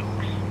airport in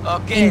Dukes.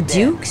 Okay, In then.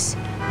 Dukes?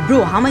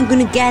 Bro, how am I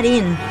gonna get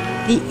in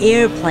the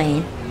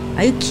airplane?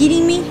 Are you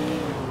kidding me?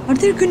 Are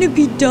there gonna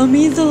be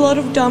dummies? A lot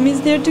of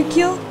dummies there to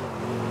kill?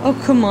 Oh,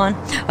 come on.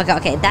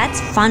 Okay, that's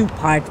fun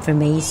part for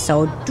me,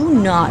 so do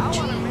not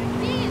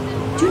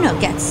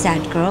get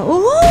sad, girl.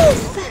 Oh,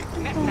 fuck.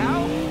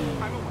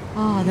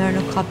 Oh, there are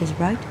no copies,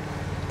 right?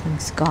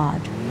 Thanks God.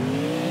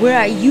 Where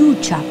are you,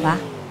 Chopper?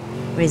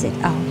 Where is it?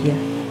 Oh, here.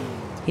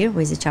 Here?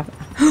 Where's the Chopper?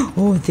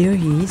 Oh, there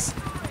he is.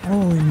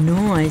 Oh,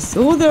 nice.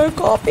 Oh, there are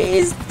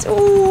copies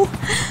too.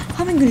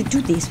 How am I gonna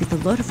do this with a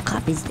lot of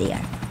copies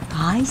there?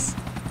 Guys,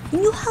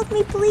 can you help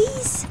me,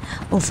 please?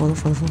 Oh, follow.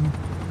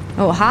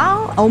 Oh,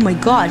 how? Oh my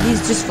God,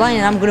 he's just flying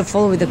and I'm gonna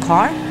follow with the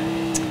car?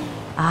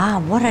 Ah,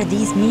 what are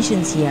these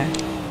missions here?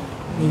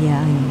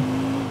 Yeah,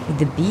 with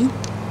the B?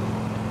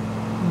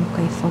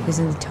 Okay, focus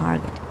on the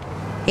target.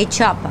 Hey,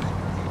 Chopper,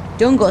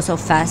 don't go so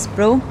fast,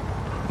 bro.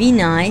 Be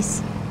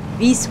nice,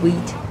 be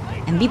sweet,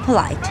 and be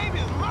polite.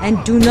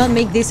 And do not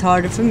make this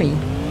harder for me.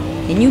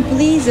 Can you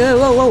please?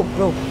 Whoa,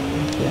 bro.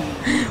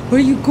 Where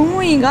are you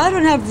going? I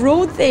don't have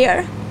road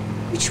there.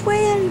 Which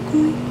way are you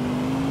going?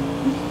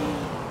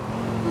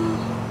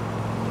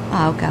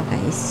 Ah, okay.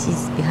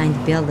 He's behind the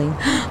building.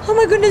 How am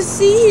I gonna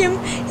see him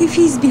if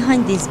he's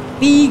behind this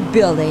big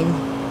building?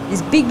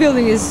 This big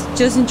building is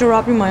just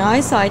interrupting my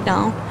eyesight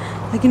now.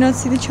 I cannot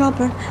see the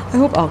chopper. I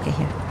hope. Oh, okay,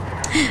 here.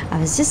 I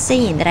was just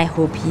saying that I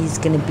hope he's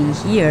gonna be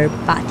here,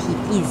 but he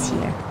is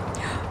here.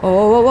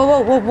 Oh,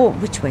 whoa.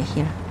 Which way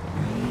here?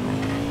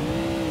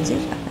 Is it?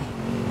 Okay.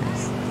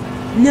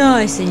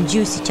 Nice and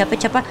juicy. Chopper.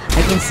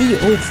 I can see you.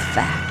 Oh,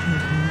 fuck.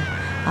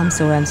 I'm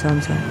sorry.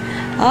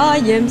 I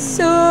am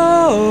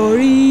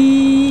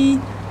sorry.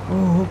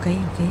 Oh, okay.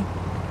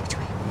 Which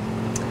way?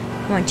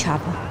 Come on,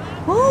 Chopper.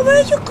 Oh, where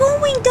are you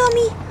going,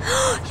 dummy?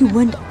 He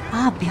went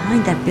up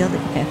behind that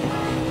building. Okay.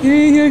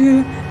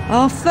 Here.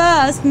 Oh,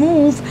 fast.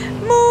 Move.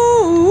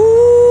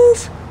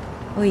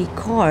 Oh,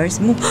 cars.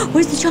 Move.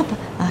 Where's the Chopper?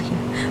 Ah, here.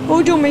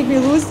 Oh, don't make me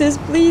lose this,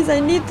 please. I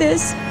need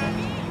this.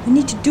 I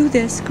need to do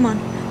this. Come on.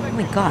 Oh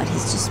my God,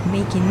 he's just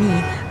making me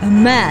a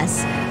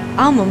mess.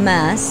 I'm a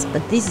mess,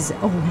 but this is...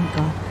 Oh my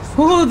God.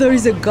 Oh, there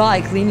is a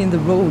guy cleaning the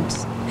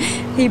roads.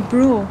 Hey,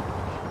 bro.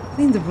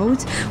 Clean the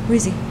roads? Where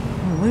is he?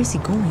 Oh, where is he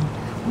going?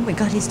 Oh my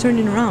God, he's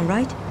turning around,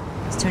 right?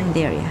 He's turning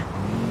there, yeah.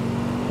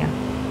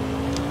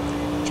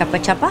 Chopper.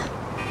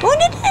 Oh,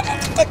 no.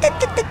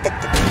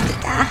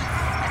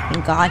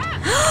 Thank God.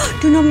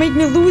 Do not make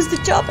me lose the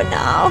chopper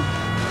now.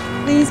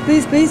 Please.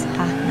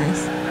 Ah,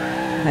 nice.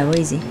 Okay, where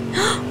is he?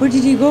 Where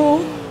did he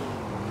go?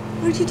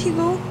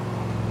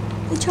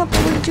 The chopper,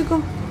 where did you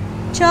go?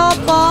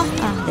 Chopper.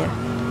 Ah, there.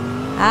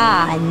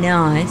 Ah,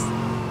 nice.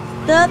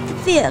 Stop the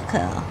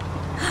vehicle.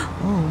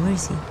 Oh, where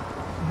is he?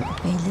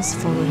 Okay, let's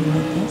follow him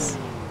like this.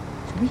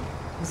 Should we?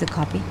 Where's the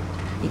copy?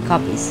 He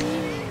copies.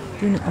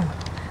 Do not.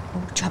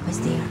 Oh, chopper's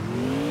there.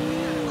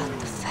 What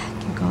the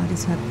fucking God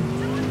is happening?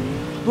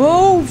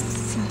 Oh,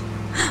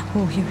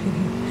 oh, here.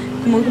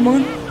 Come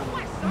on.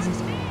 What is it?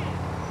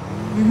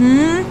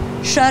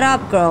 Shut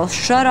up, girl.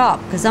 Shut up.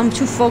 Because I'm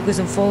too focused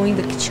on following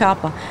the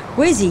chopper.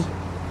 Where is he?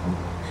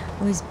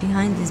 Oh, he's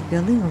behind this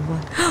building or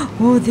what?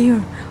 Oh,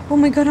 there. Oh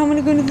my god, how am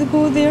I going to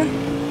go there?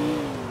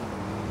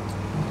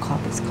 Oh,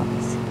 copies.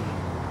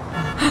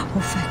 Oh,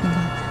 fucking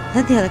god.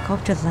 Let the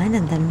helicopter land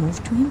and then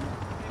move to him?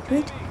 To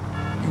it?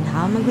 And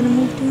how am I going to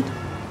move to it?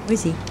 Where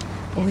is he?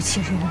 Oh, it's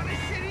here.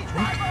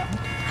 Right.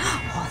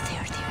 Oh,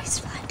 there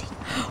he's landing.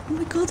 Oh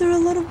my god, there are a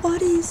lot of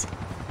bodies.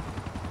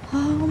 How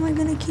am I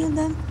going to kill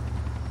them?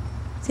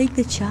 Take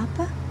the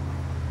chopper?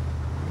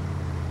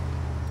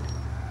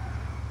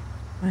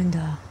 And,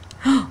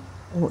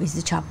 oh, is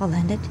the chopper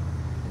landed?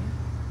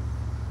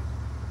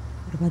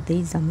 What about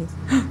these zombies?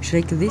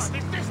 Should I kill this?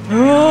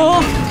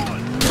 Oh!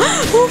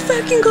 Oh,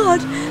 fucking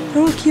god!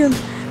 They're all killed.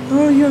 They're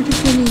all here to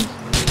kill me.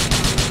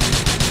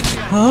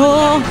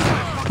 Oh!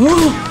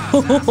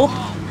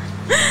 Oh!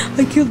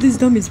 I killed these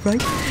dummies,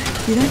 right?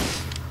 Did I?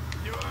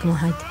 Come on,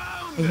 hide.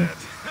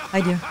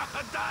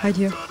 Hide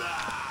here.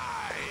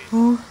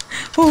 Oh!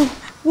 Oh!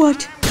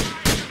 What?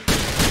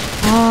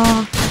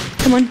 Ah!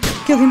 Come on,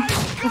 kill him.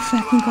 Oh,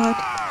 fucking god.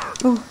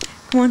 Oh,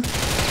 come on.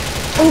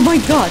 Oh my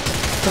god!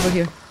 Over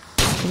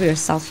here,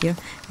 south here.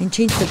 And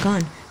change the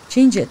gun.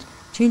 Change it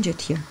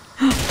here.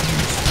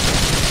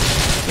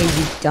 Hey,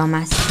 you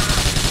dumbass.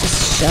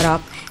 Just shut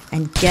up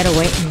and get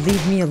away and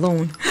leave me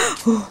alone.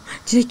 Oh,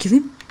 did I kill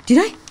him? Did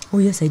I? Oh,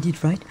 yes, I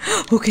did, right?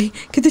 Okay,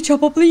 get the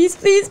chopper, please.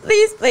 Okay, then,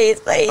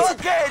 let's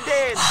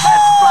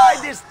fly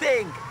this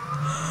thing.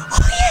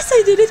 Oh, yes,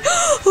 I did it.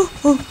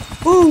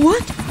 Oh,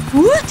 what?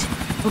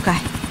 Okay,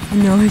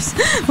 nice.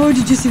 Oh,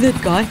 did you see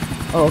that guy?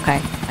 Oh,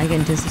 okay, I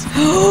can do this.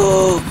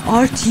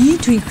 RT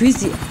to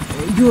increase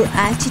your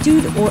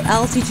altitude or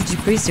LT to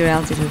decrease your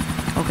altitude.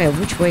 Okay,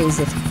 which way is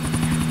it?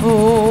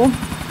 Oh,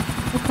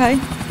 okay.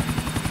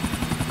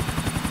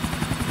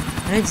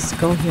 Can I just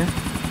go here?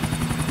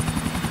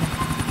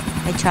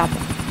 I chop it.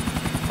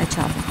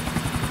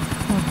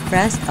 Oh,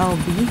 press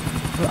LB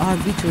or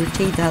RB to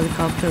rotate the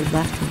helicopter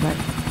left to right.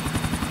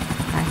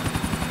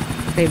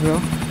 Okay, bro.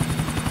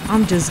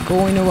 I'm just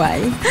going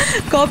away.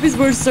 Copies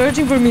were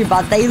searching for me,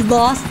 but they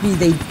lost me,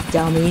 they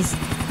dummies.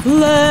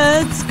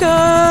 Let's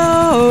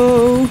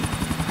go!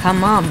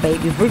 Come on,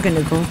 baby. We're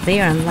gonna go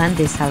there and land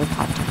this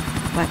helicopter.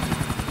 What?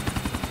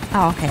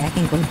 Oh, okay. I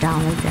can go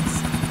down like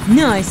this.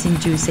 Nice and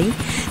juicy.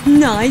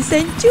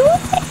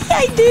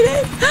 I did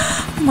it!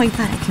 Oh my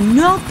god, I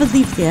cannot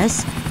believe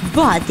this.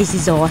 But this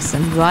is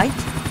awesome, right?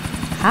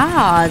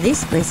 Ah,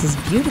 this place is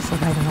beautiful,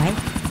 by the way.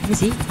 Let me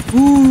see.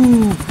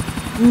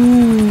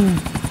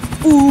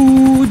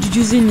 Ooh, did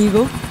you see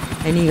Niko?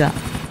 Hey, Niko.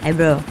 Hey,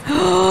 bro.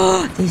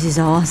 This is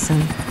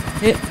awesome.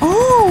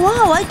 Oh,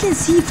 wow, I can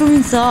see from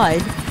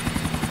inside.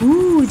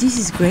 Ooh, this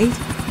is great.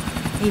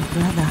 Hey,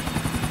 brother.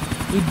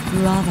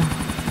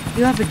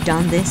 You ever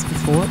done this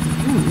before?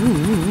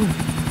 Ooh.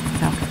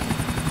 Okay.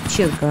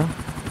 Chill, girl.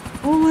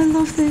 Oh, I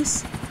love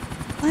this.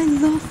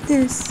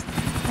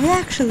 I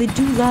actually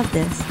do love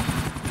this.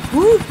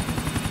 Ooh.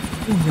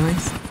 Oh,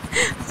 nice.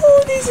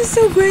 Oh, this is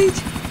so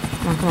great.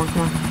 Come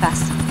on.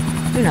 Fast.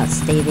 Do not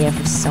stay there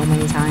for so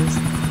many times.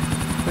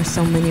 For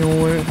so many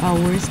hours.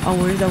 Oh,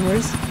 where is it?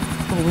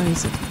 Oh, wait.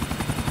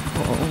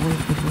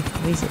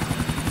 Where is it?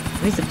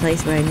 Where's the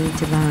place where I need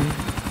to learn?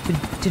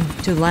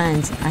 To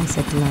land. I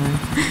said to learn.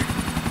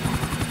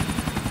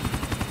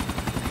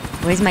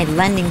 Where's my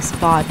landing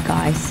spot,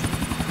 guys?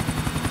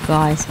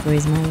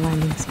 Where's my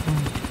landing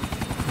spot?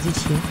 Is it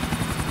here?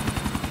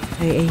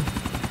 Hey.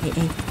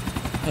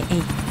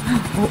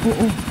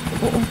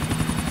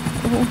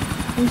 Oh,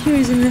 here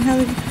is an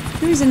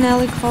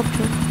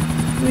helicopter.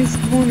 Where is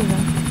one of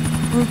them?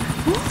 Oh,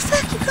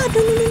 fucking god,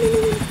 no.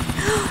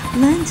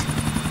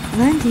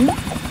 Land here?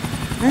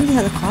 Land the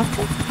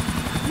helicopter?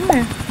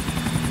 Where?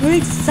 Where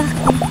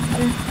exactly?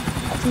 Where am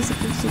I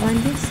supposed to land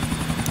this?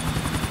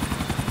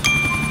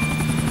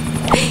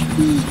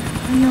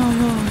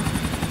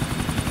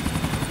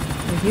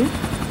 Right here?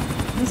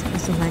 Am I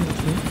supposed to land it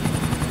here?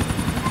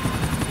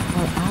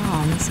 Or,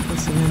 am I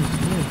supposed to land it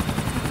here?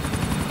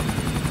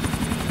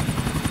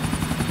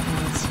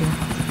 It's here.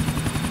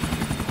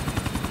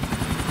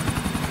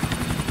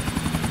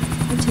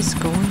 I'm just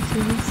going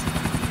through this.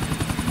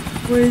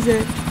 Where is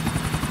it?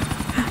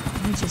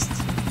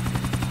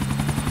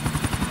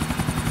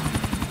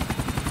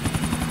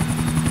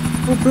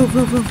 Oh, bro.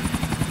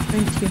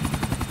 Land it here.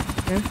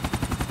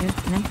 Here,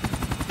 can I?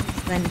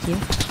 Just land it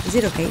here. Is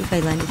it okay if I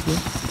land it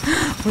here?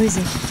 Where is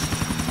it?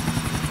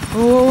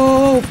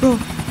 Oh, bro.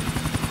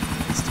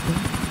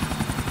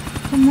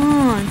 Come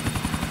on.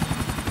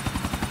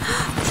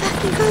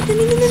 Fucking god, no,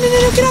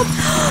 get up.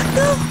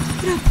 No,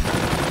 get up.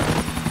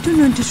 Do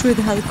not destroy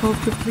the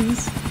helicopter,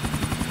 please.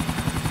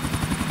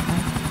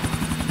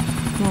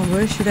 Come on,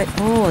 where should I?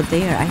 Oh,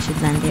 there. I should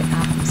land there.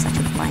 I'm such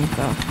a blind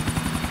girl.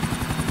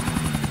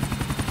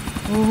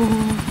 Oh,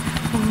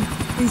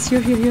 please,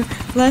 here.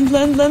 Land.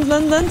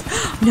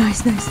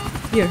 Nice.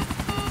 Here,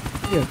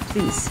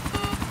 please.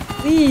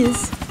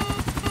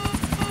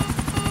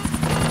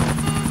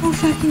 Oh,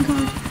 fucking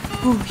god.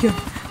 Oh, here.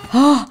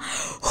 Oh,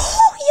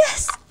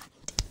 yes.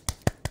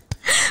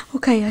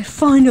 Okay, I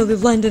finally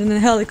landed in a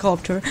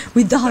helicopter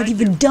without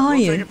even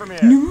dying.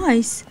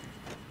 Nice.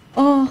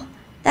 Oh,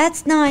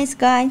 That's nice,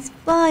 guys.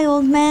 Bye,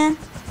 old man.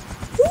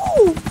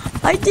 Woo!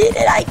 I did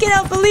it! I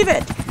cannot believe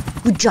it!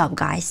 Good job,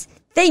 guys.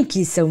 Thank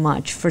you so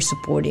much for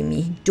supporting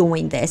me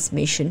doing this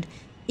mission.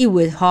 It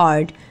was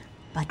hard,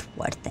 but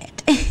worth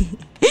it.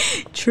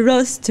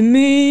 Trust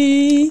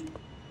me.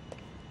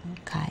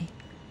 Okay.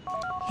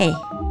 Hey.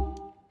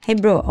 Hey,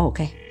 bro. Oh,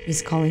 okay.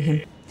 He's calling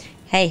him.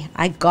 Hey,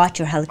 I got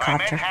your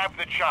helicopter. My men have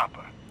the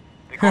chopper.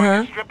 They're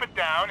going to strip it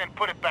down and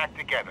put it back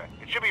together.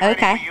 It should be ready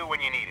for you when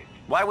you need it.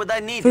 Why would I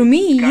need it? For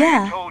me, The guy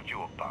yeah. I told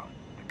you about.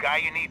 The guy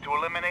you need to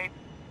eliminate.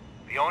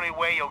 The only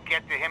way you'll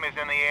get to him is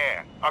in the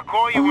air. I'll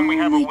call you when we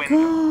have a window.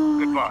 God.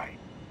 Goodbye.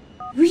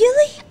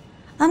 Really?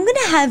 I'm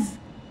gonna have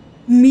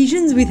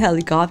missions with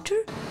helicopter?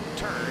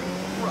 Turn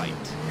right.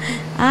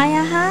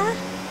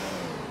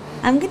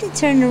 I'm gonna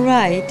turn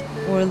right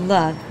or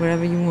left,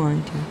 wherever you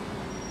want to.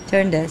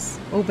 Turn this.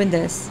 Open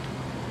this.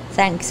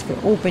 Thanks for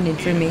opening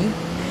it for me.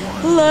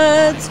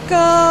 Let's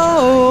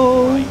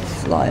go!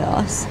 Fly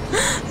us.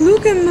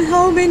 Look at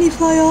how many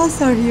fly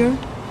us are here.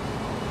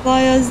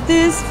 Fly us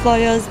this,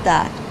 fly us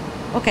that.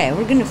 Okay,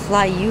 we're gonna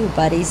fly you,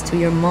 buddies, to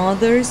your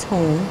mother's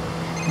home.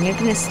 And you're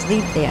gonna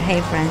sleep there.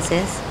 Hey,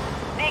 Francis.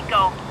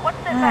 Nico, what's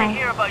this I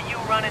hear about you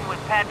running with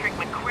Patrick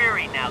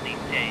McCreary now these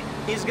days?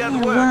 He's got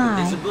Yeah, work.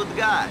 why? He's a good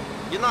guy.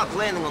 You're not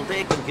planning on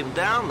taking him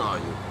down, are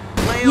you?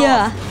 Play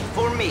Yeah. off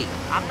for me.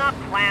 I'm not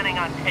planning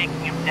on taking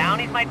him down.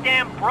 He's my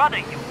damn brother,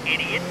 you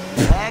idiot.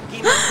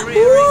 Jackie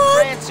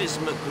McCreary, Francis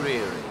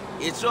McCreary.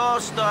 It's all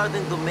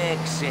starting to make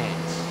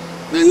sense.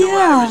 I knew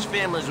Yeah. Irish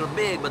families were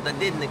big, but I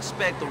didn't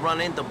expect to run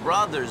into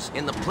brothers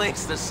in the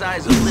place the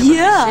size of Liberty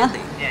Yeah.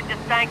 City. Yeah,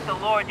 just thank the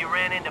Lord you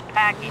ran into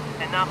Packy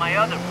and not my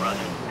other brother.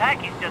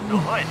 Packy's just a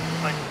hood,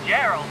 but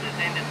Gerald is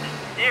into some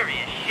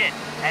serious shit.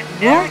 And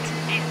Derek,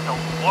 he's the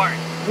worst.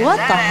 What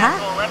if the that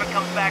heck? asshole ever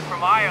comes back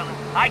from Ireland,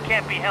 I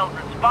can't be held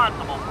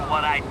responsible for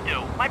what I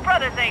do. My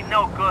brothers ain't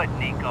no good,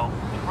 Nico.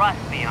 Trust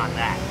me on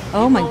that.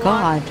 Oh my You know what?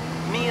 god.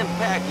 Me and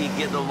Packy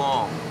get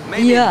along.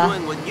 Maybe Yeah.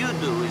 doing what you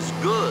do is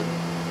good.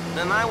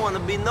 Then I want to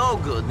be no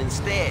good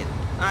instead.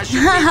 I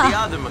should meet the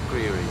other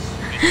McCrearys.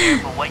 Be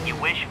careful what you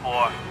wish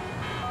for.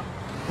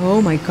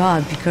 Oh my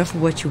god, be careful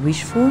what you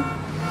wish for.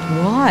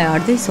 Why? Are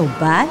they so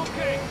bad?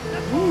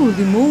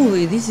 Holy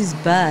moly, this is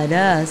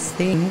badass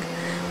thing.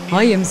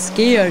 I am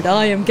scared.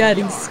 I am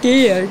getting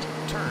scared.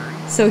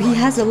 So he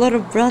has a lot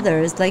of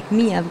brothers like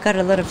me. I've got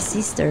a lot of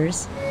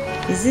sisters.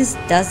 Does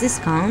this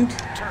count?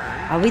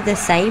 Are we the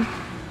same?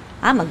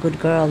 I'm a good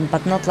girl,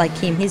 but not like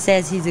him. He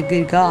says he's a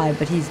good guy,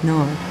 but he's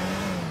not.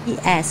 He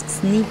asks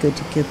Niko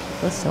to kill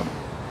people, so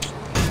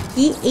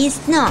he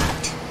is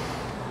not.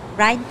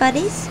 Right,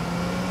 buddies?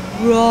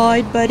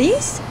 Right,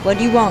 buddies? What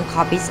do you want,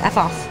 copies? F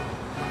off.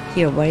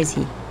 Here, where is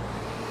he?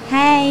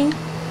 Hey.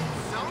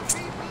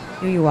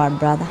 Here you are,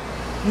 brother.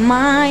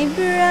 My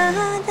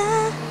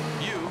brother.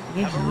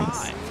 Here he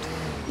is.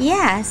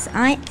 Yes,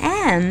 I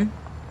am.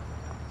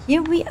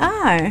 Here we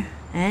are.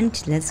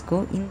 And let's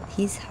go in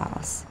his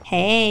house.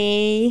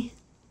 Hey.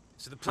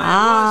 So the plan was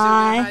they were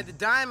Hi. gonna hide the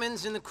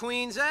diamonds in the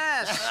queen's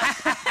ass.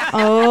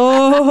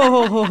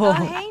 Oh.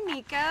 Hey,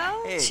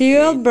 Nico.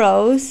 Chill,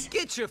 bros.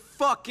 Get your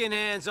fucking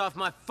hands off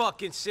my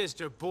fucking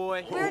sister,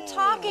 boy. We're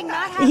talking,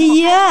 not having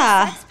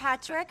Yeah. sex,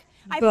 Patrick.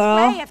 I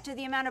Bro. pray after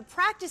the amount of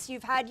practice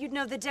you've had, you'd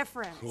know the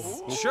difference.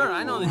 Sure,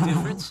 I know the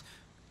difference.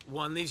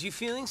 One leaves you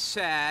feeling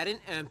sad and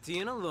empty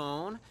and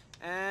alone,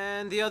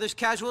 and the other's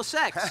casual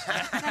sex.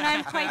 And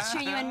I'm quite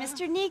sure you and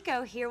Mr.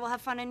 Nico here will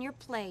have fun on your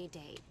play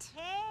date.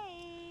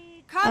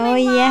 Hey.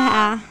 Coming, Oh, Mom.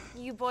 yeah.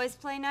 You boys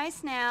play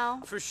nice now.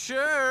 For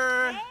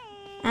sure.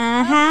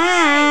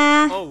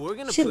 Uh-huh. Oh, we're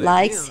gonna She play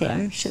likes real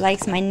him. nice. She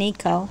likes my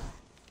Niko.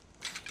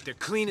 They're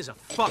clean as a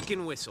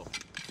fucking whistle.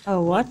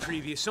 Oh, what?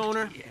 Previous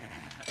owner,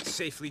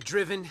 safely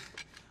driven,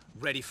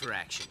 ready for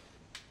action.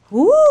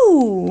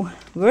 Ooh,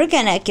 we're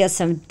gonna kill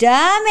some You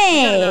got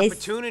an dummies.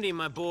 opportunity,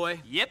 my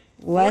boy. Yep.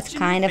 What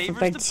kind of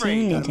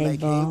opportunity,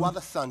 bro?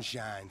 the sun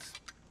shines.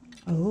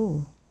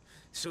 Oh,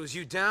 So is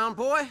you down,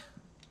 boy?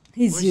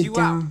 is Where's you you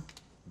down?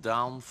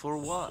 Down for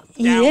what?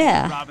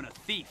 Yeah. Robbing a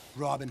thief.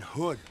 Robin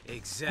Hood.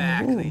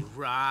 Exactly.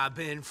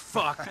 Robin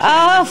fucking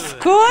Of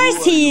Hood.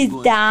 course he's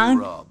Going to down.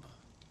 rob?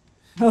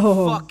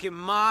 Oh, Fucking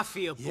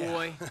mafia,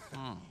 boy.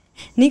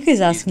 Nico's Is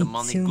the asking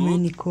money too good?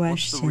 many What's the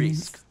questions.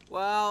 risk?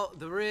 Well,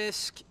 the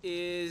risk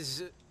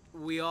is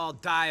we all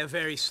die a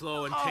very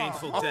slow and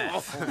painful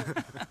death.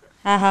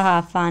 Ha ha ha,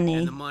 And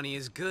funny. the money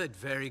is good,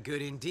 very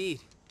good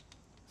indeed.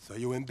 So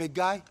you in, big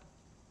guy?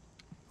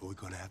 Or we're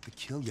gonna have to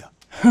kill you.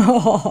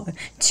 Oh,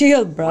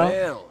 chill, bro.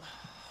 Well,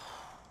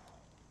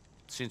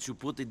 since you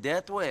put it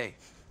that way,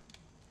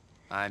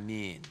 I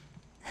mean,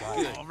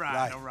 All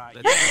right.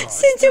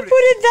 Since you put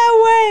it that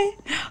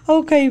way.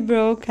 Okay,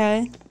 bro,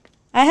 okay.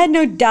 I had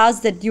no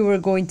doubts that you were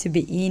going to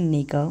be in,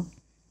 Niko.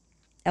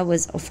 That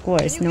was, of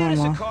course, Can you get us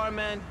normal. a car,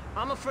 man?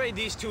 I'm afraid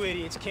these two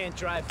idiots can't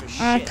drive for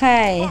shit.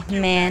 Okay,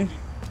 man.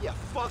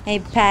 Hey,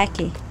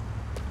 Packy.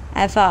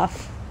 F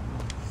off.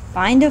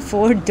 Find a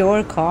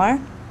 4-door car?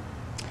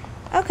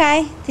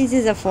 Okay, this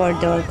is a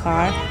 4-door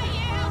car.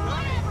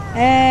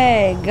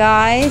 Hey,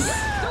 guys.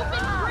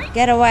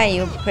 Get away,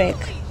 you prick.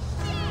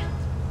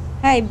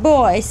 Hey,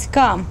 boys,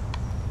 come.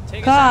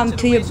 Take Come us out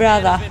to your the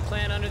brother. waste management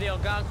plant under the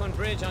Algonquin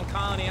Bridge on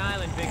Colony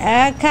Island, big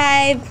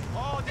Okay.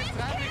 Oh, this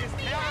traffic is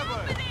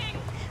terrible.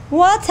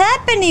 What's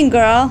happening,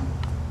 girl?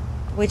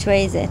 Which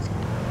way is it?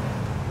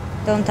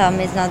 Don't tell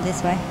me it's not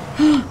this way.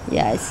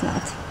 Yeah, it's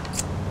not.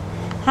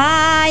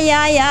 Hi,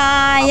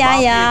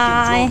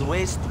 Controlled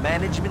waste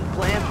management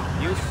plant?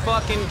 You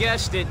fucking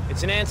guessed it.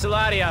 It's an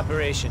Ancelotti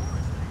operation.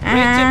 Ray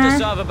tipped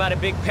us off about a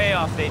big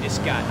payoff they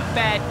just got. A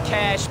fat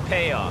cash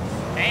payoff.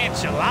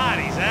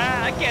 Enchiladas,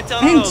 huh? I can't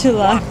tell those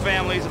block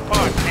families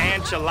apart.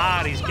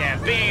 Enchiladas,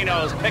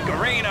 Gambinos,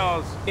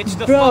 Pecorinos. It's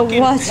the Bro, fucking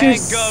what's your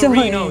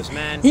Pecorinos, story?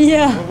 man.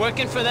 Yeah. We're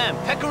working for them.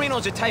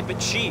 Pecorino's a type of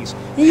cheese.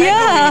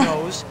 Yeah.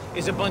 Pecorinos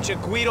is a bunch of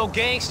Guido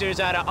gangsters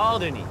out of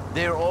Alderney.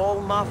 They're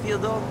all mafia,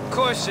 though? Of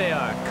course they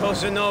are.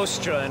 Cosa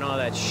Nostra and all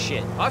that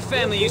shit. Our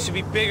family used to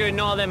be bigger than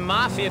all them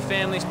mafia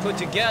families put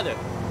together.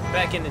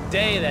 Back in the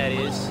day, that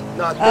is.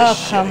 Not this Oh,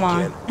 shit come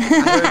on. again. I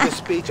heard this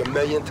speech a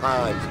million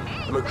times.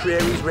 The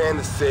McCreary's ran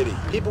the city.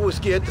 People were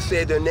scared to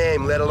say their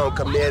name, let alone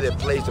come near their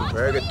place in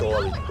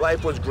purgatory.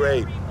 Life was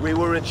great. We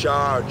were in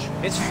charge.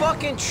 It's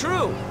fucking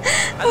true.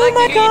 I'd Oh like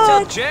my to hear you tell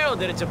God. Gerald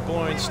that it's a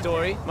boring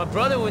story. My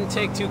brother wouldn't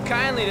take too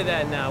kindly to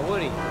that now,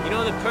 would he? You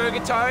know the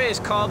purgatory is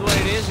called what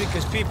it is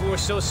because people were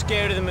so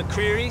scared of the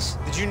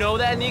McCrearys? Did you know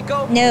that,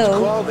 Nico? It's No.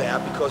 called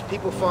that because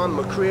people found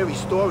McCreary's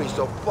stories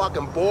so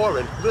fucking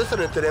boring.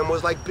 Listening to them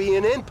was like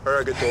being in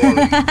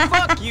purgatory.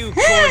 Fuck you,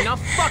 Gordon. I'll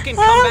fucking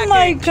come Oh back my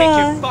there and kick your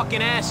God.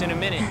 fucking ass in a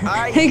minute.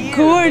 Hey,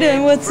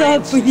 Gordon, what's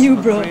up with you,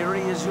 bro?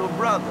 McCreary is your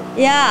brother.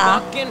 Yeah.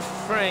 Fucking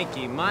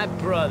Frankie, my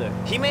brother.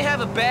 He may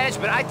have a badge,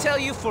 but I tell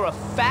you for a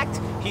fact,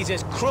 he's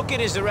as crooked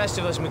as the rest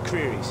of us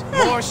McCrearys.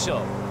 More so.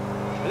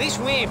 At least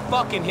we ain't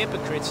fucking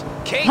hypocrites.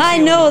 Kate's I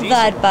the know only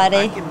that, decent buddy.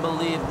 I can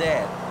believe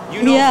that. one.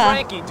 You know Yeah.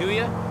 Frankie, do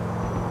you? I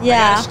got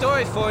Yeah. a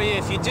story for you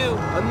if you do.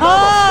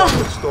 Another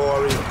fucking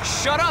story.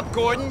 Shut up,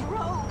 Gordon.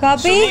 So,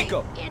 Copy?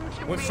 Nico,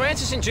 when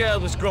Francis and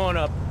Gerald was growing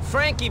up,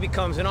 Frankie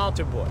becomes an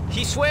altar boy.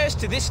 He swears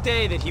to this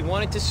day that he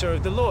wanted to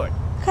serve the Lord.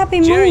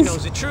 Copy Jerry moves.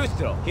 knows the truth,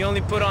 though. He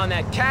only put on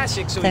that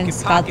cassock so Thanks,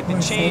 he could pocket God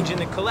the change mercy. in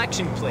the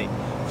collection plate.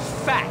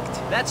 Fact.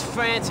 That's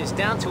Francis,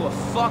 down to a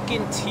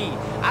fucking T.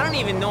 I don't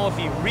even know if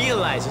he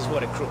realizes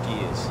what a crook he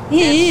is.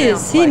 He That is.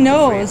 sounds He like the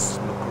knows. Francis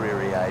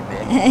McCreary I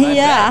met.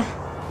 Yeah.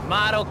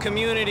 Model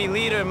community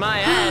leader, my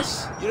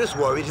ass. You're just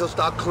worried he'll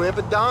start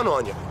clamping down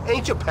on you.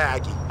 Ain't you,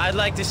 Paggy? I'd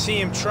like to see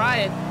him try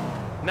it.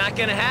 Not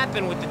gonna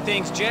happen with the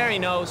things Jerry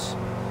knows.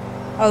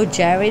 Oh,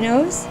 Jerry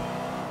knows?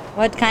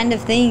 What kind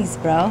of things,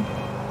 bro?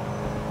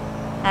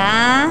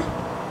 Huh?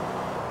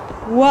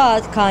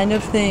 What kind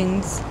of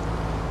things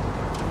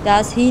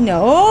does he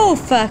know? Oh,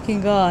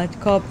 fucking God.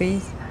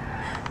 Copies.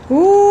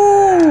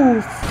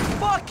 Ooh.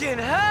 Fucking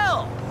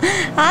hell!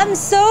 I'm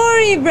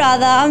sorry,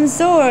 brother. I'm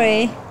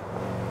sorry.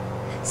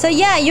 So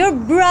yeah, your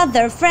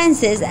brother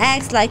Francis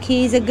acts like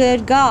he's a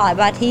good guy,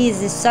 but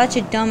he's such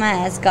a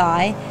dumbass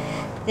guy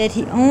that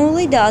he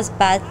only does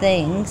bad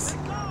things,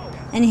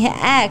 and he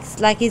acts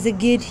like he's a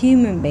good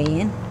human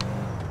being.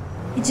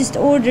 He just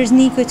orders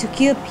Niko to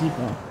kill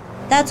people.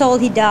 That's all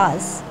he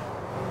does.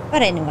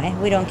 But anyway,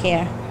 we don't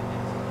care.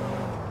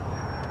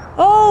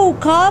 Oh,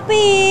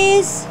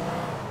 copies!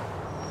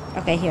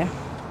 Okay, here.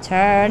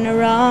 Turn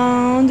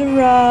around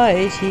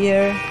right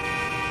here.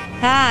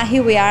 Ah,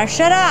 here we are.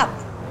 Shut up!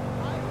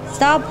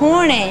 Stop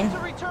horning.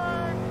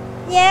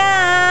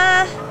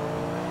 Yeah.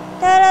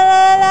 Da da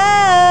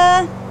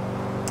da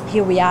da.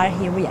 Here we are.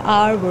 Here we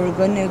are. We're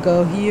gonna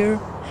go here.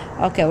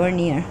 Okay, we're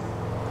near.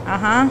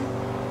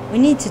 We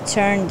need to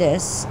turn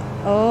this.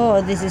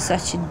 Oh, this is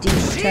such a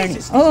deep turn.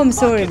 Oh, I'm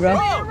sorry, bro.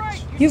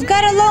 You've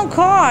got a long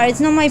car. It's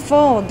not my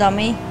fault,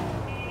 dummy.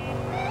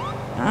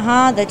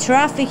 The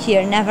traffic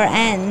here never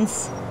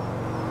ends.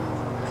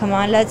 Come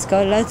on, let's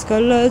go, let's go,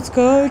 let's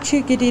go,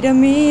 chiquitita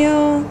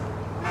mio.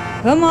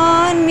 Come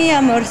on, mi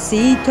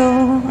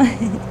amorcito.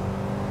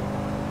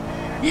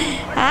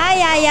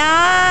 Ay, ay,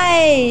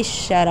 ay.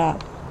 Shut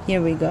up.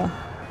 Here we go.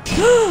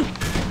 Oh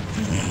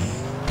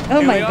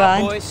Here my we are,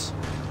 God. boys.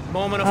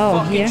 Moment of Oh,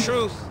 fucking here?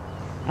 truth.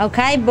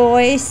 Okay,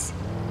 boys.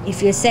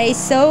 If you say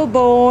so,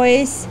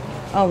 boys.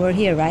 Oh, we're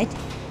here, right?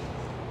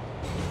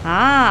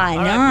 Ah, All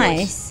right, nice.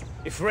 boys.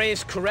 If Ray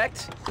is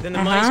correct, then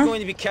the money's going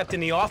to be kept in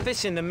the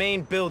office in the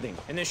main building,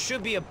 and there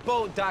should be a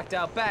boat docked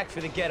out back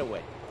for the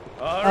getaway.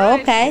 All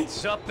right, Okay.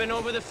 it's up and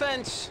over the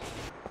fence.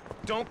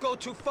 Don't go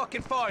too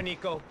fucking far,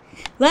 Nico.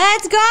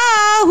 Let's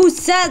go! Who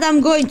said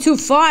I'm going too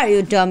far,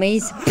 you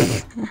dummies?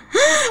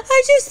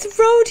 I just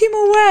throwed him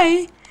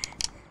away.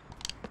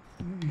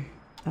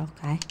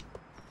 Okay.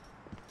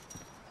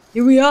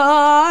 Here we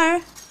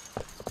are.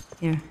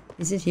 Here.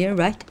 Is it here,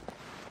 right?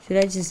 Should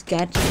I just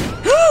get...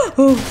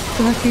 Oh,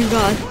 fucking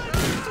God.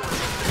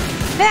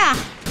 Yeah.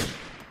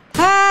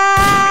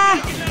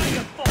 Ah.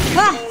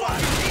 Ah.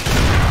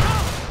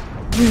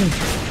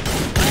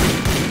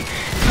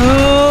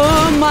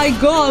 Oh my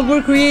God,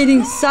 we're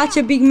creating such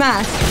a big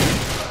mess.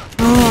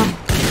 Oh.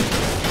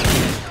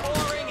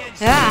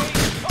 Yeah.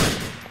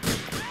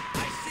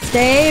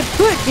 Stay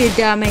put, you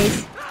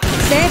dummies.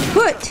 Stay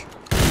put.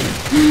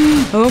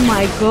 Oh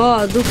my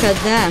god, look at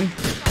them.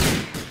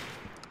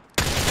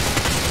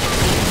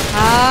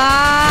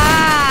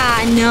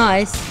 Ah,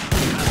 nice.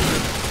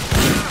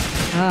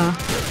 Ah.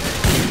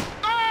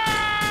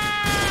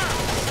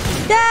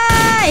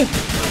 Die!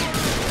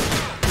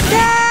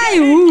 Die!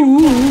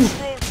 Ooh.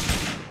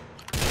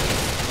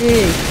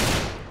 Hey,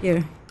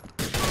 here.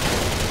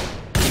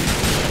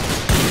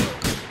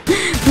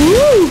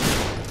 Woo!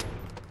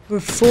 We're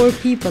 4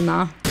 people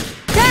now.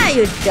 Die,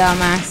 you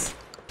dumbass!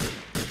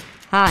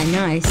 Ah,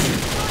 nice.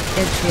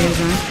 Get here,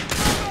 man.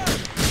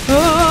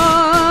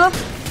 Oh!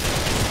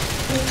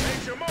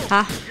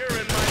 Ah.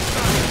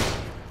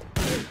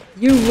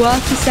 You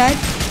what, he said?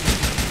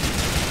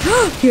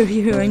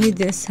 Here, I need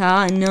this.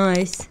 Ah,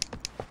 nice.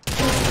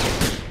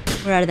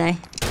 Where are they?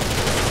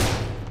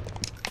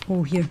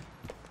 Oh, here.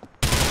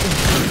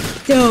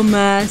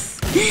 Dumbass.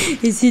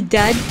 Is he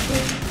dead?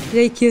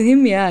 Did I kill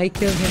him? Yeah, I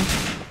killed him.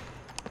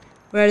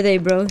 Where are they,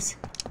 bros?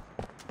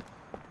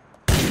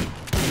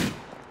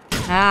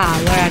 Ah,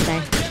 where are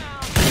they?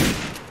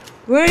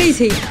 Where is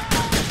he?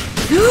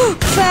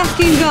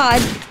 Fucking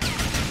god!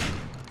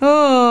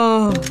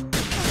 Oh!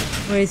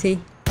 Where is he?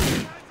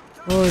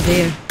 Oh,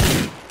 there.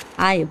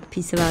 Ah, you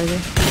piece of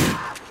it.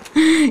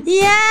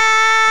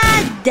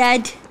 Yeah!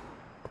 Dead!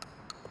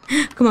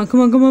 Come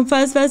on,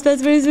 fast,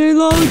 please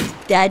reload!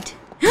 Dead.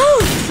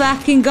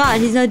 Fucking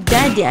god, he's not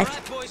dead yet.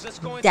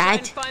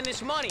 Dead.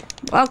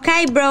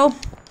 Okay, bro.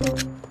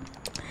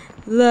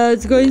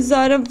 Let's go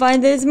inside and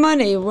find this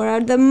money. Where are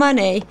the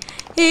money?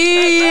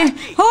 Here.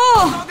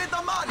 Oh!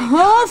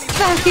 Oh,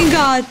 fucking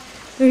god.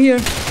 They're here.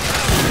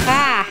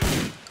 Ah.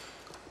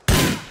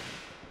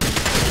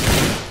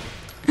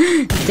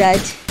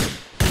 Dead.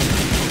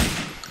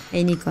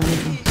 Hey, Niko,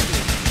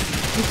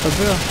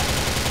 bro.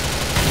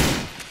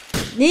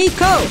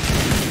 Niko!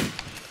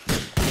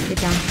 Get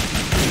down.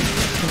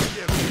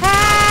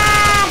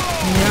 Ah!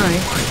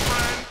 Nice.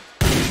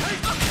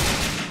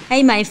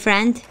 Hey, my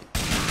friend.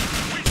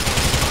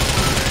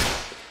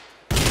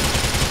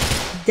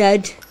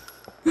 Dead.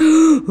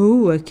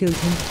 Oh, I killed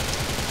him.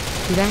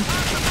 Did I?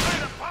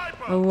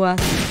 Oh, what?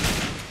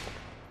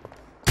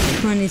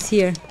 Which one is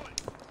here?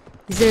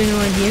 Is there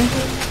anyone here?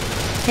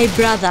 Hey,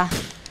 brother.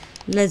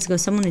 Let's go.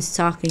 Someone is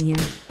talking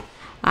here.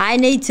 I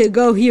need to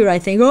go here, I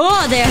think.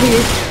 Oh, there he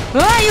is.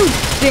 Oh, you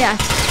bitch.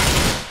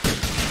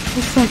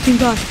 Oh, fucking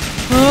god.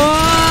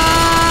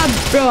 Oh,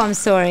 bro, I'm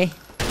sorry.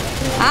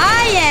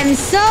 I am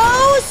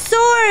so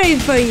sorry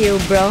for you,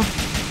 bro.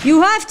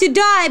 You have to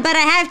die, but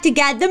I have to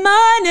get the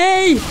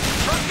money.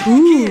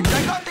 Ooh.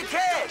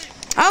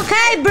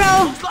 Okay,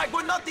 bro. Looks like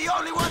we're not the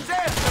only ones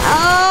there.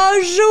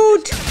 Oh,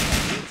 shoot.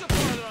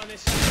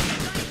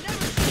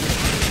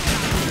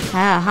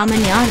 Ah, how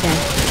many are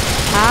there?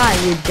 Ah,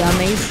 you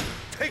dummies.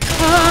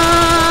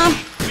 Ah,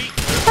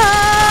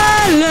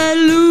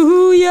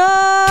 hallelujah.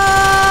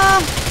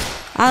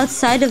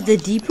 Outside of the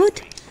depot?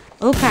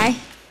 Okay.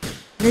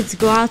 Let's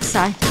go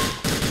outside.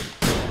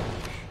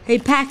 Hey,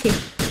 Packy.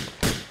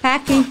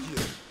 Packy.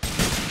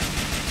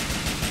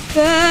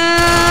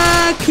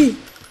 Packy.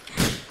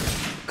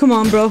 Come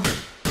on, bro.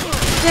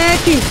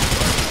 Packy.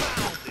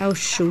 Oh,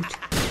 shoot.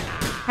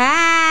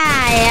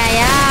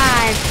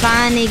 Hi,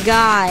 funny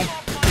guy.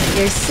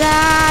 You're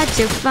such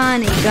a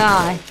funny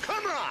guy.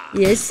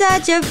 You're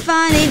such a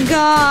funny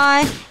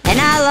guy. And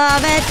I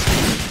love it.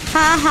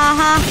 Ha ha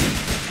ha.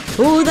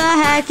 Who the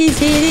heck is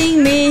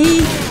hitting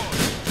me?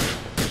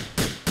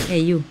 Hey,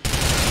 you.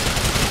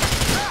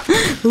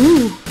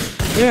 Ooh.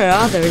 There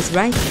are others,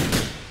 right?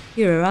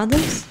 Here are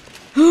others?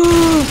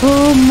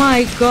 Oh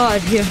my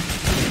god, here.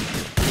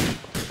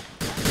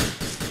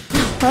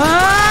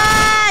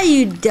 Ah,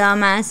 you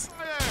dumbass.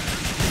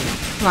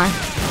 Come on.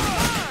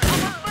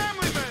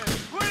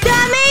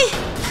 Dummy!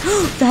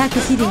 The heck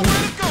is eating me?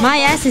 My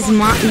ass is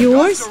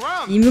yours?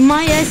 Even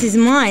my ass is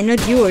mine,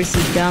 not yours,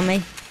 you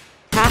dummy.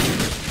 Ha.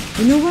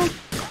 You know what?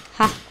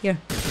 Ha, here.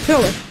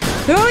 Throw it.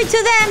 Throw it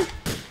to them!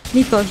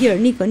 Niko, here.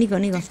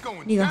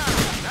 Niko.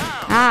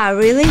 Ah,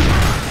 really?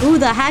 Who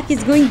the heck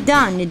is going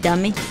down, you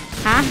dummy?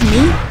 Huh?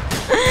 Me?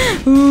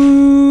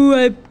 Ooh,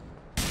 I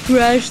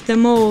crashed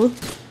them all.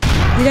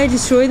 Did I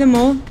destroy them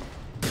all?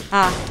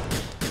 Ah.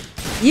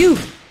 You!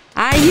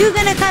 Are you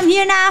gonna come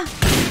here now?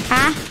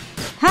 Huh?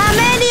 How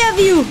many of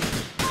you?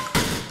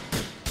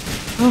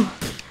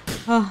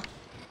 Oh.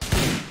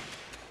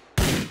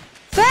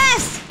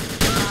 Fast!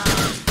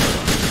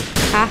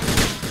 Ah.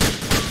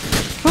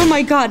 Oh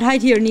my god,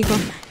 hide here, Niko.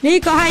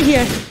 Niko, hide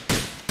here.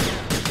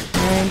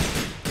 And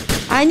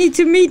I need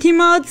to meet him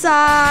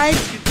outside.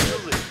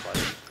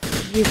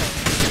 You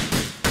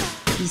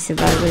piece of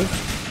ugly.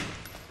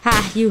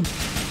 Ha, you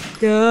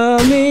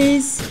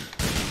dummies.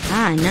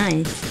 Ah,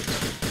 nice.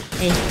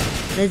 Hey,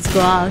 let's go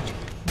out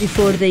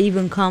before they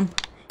even come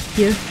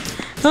here.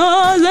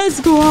 Oh, let's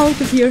go out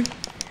of here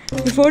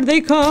before they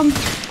come.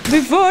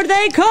 Before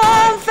they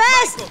come,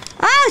 fast!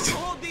 Out!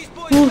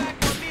 Ooh.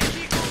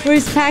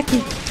 Where's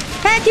Packy?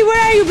 Packy,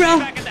 where are you, bro?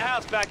 Back at the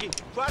house, Packy.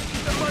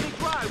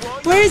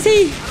 Where is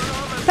he?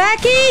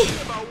 Packy!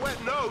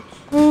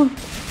 Oh,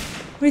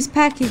 where's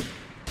Packy?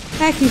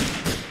 Packy,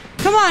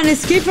 come Come on,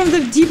 escape from the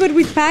depot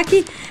with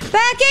Packy.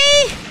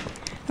 Packy!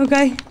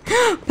 Okay.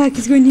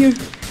 Packy's going here.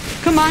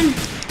 Come on.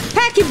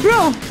 Packy,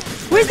 bro.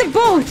 Where's the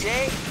boat?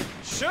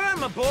 Sure,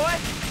 my boy.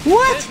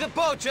 What? There's the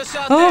boat just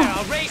out there.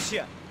 I'll race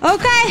you.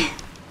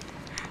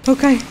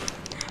 Okay.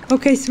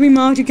 Okay, swim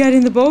out to get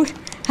in the boat.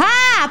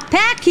 Ha!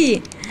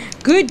 Packy!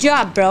 Good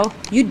job, bro.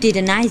 You did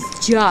a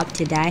nice job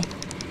today.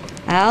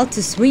 I'll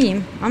to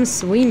swim. I'm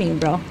swimming,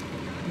 bro.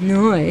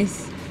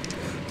 Nice.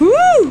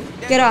 Woo!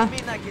 Get on.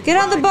 Get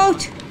on the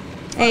boat.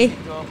 Hey.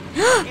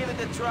 Give it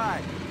a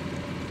try.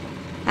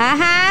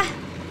 Aha.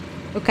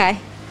 Okay.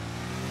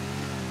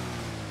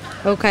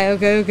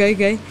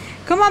 Okay.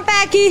 Come on,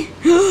 Packy.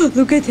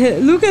 Look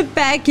at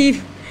Packy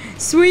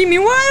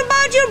swimming. What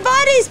about your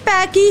buddies,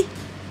 Packy?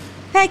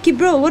 Packy,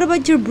 bro, what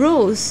about your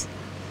bros?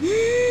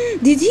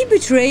 Did he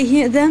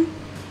betray them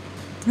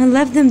and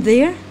left them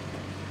there?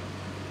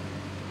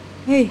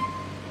 Hey,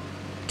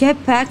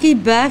 get Packy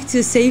back to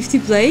a safety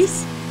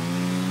place?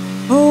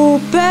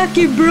 Oh,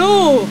 Packy,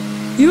 bro,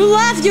 you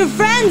left your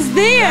friends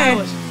there. That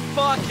was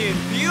fucking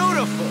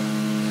beautiful.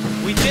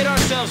 We did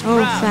ourselves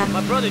proud.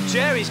 My brother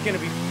Jerry's gonna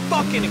be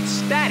fucking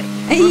ecstatic.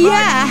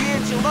 Yeah.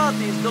 The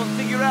Angelottis don't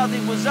figure out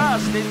it was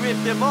us. They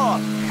ripped them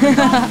off.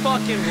 Don't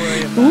fucking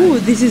worry about it. Ooh,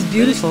 this is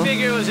beautiful. This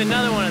figure was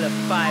another one of the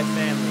 5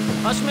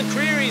 families. Us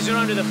McCreary's are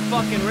under the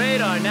fucking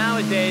radar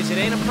nowadays. It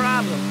ain't a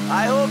problem.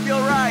 I hope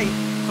you're right.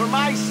 For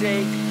my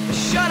sake.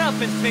 Shut up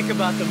and think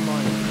about the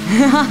money.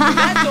 If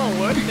that don't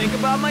work, think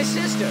about my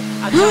sister.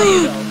 I tell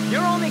you though,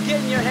 you're only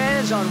getting your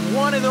hands on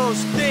one of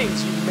those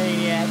things, you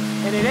maniac,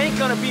 and it ain't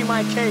gonna be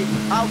my Katie.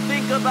 I'll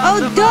think about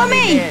the dummy!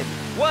 money then.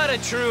 What a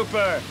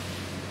trooper!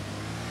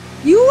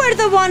 You were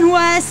the one who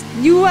asked.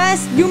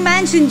 You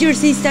mentioned your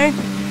sister.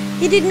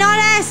 He did not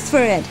ask for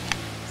it.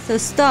 So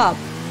stop.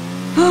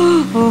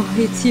 Oh,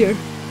 it's here.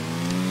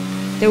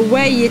 The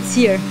way it's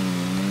here.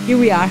 Here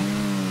we are.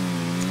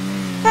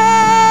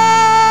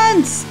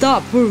 And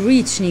stop. We're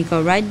rich,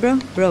 Niko, right, bro?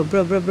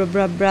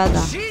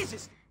 Brother.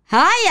 Jesus!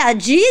 Hiya,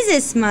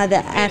 Jesus,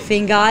 mother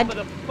effing God. For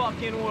the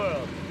fucking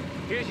world.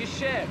 Here's your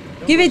share.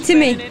 Give it to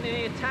me. In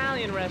the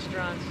Italian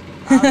restaurants.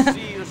 I'll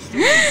see you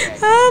soon.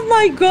 Oh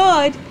my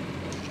God.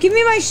 Give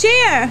me my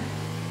share.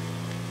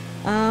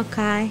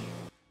 Okay.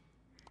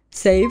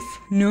 Safe.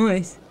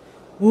 Nice.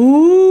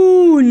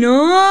 Ooh,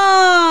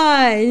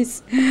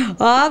 nice.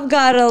 I've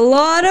got a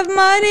lot of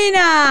money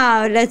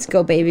now. Let's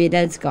go, baby.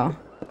 Let's go.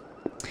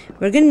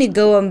 We're gonna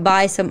go and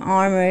buy some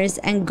armors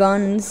and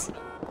guns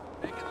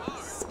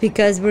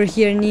because we're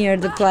here near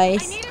the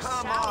place.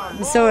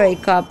 Sorry,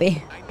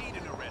 copy.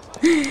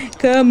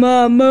 Come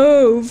on,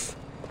 move.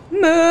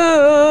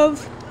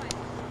 Move.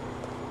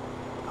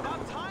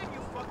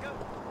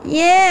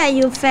 Yeah,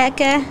 you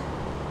fucker.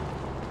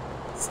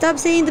 Stop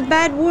saying the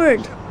bad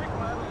word.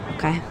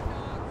 Okay.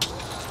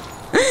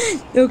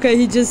 Okay,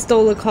 he just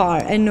stole a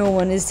car and no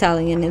one is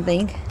telling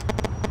anything.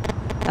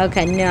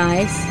 Okay,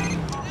 nice.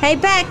 Hey,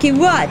 Packy,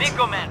 what?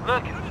 Niko, man,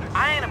 look,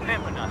 I ain't a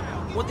pimp or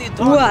nothing. What are you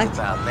talking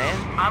about, man?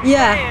 I'm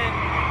saying,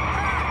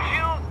 could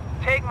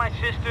you take my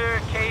sister,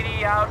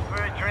 Katie, out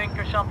for a drink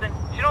or something?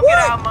 She don't get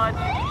out much.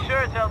 She sure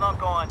as hell don't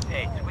go on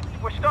dates.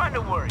 We're starting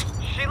to worry.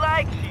 She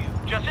likes you,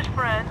 just as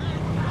friends.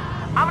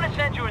 I'm gonna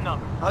send you a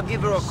number. I'll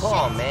give her a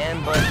call,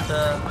 man, but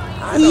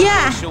I don't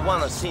think she'll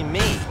want to see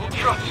me.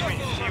 Trust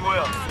me, she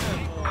will.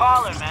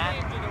 Call her,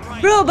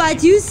 man. Bro,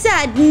 but you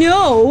said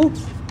no.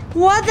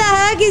 What the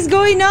heck is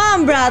going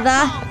on,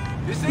 brother?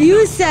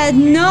 You said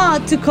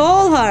not to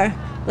call her.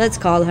 Let's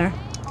call her.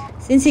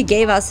 Since he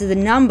gave us the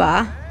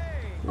number,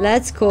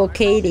 let's call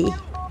Katie.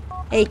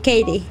 Hey,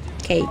 Katie.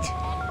 Kate.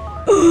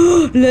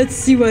 Let's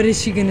see what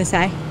is she gonna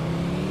say.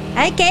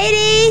 Hi,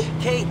 Katie.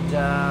 Kate,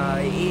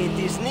 it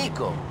is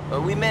Niko.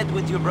 We met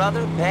with your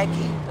brother,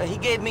 Packy. He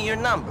gave me your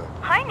number.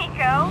 Hi,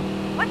 Niko.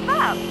 What's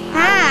up?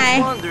 Hi. I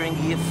was wondering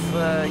if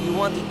you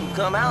wanted to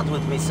come out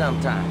with me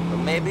sometime. Or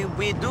maybe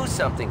we do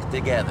something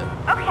together.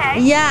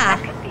 Okay. Yeah.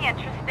 That could be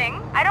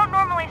interesting. I don't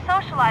normally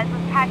socialize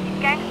with Packy's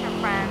gangster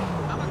friends.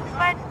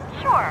 But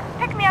sure,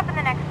 pick me up in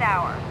the next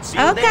hour. See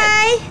you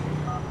Okay.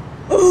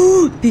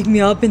 Oh, pick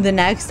me up in the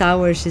next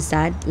hour, she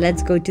said.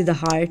 Let's go to the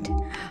heart.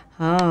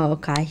 Oh,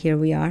 okay, here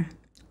we are.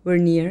 We're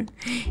near.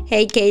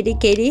 Hey,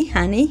 Katie,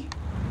 honey.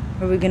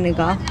 Where are we gonna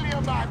go?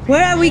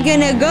 Where are we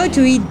gonna go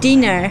to eat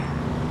dinner?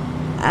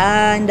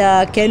 And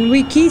can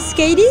we kiss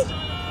Katie?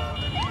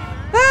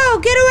 Oh,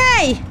 get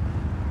away!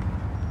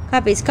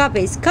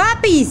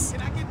 Copies!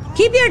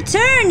 Keep your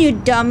turn, you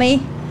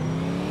dummy!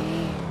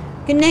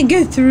 Can I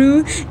get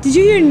through? Did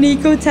you hear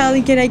Niko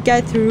telling can I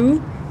get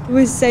through? He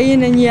was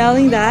saying and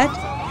yelling that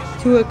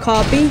to a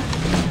copy.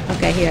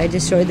 Okay, here, I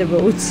destroyed the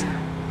roads.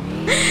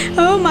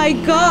 Oh my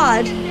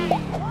God!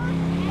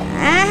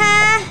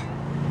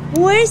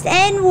 Worst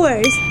and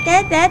worst.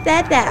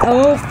 That.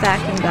 Oh,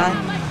 fucking God.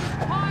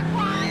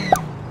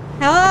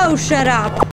 Oh, shut up.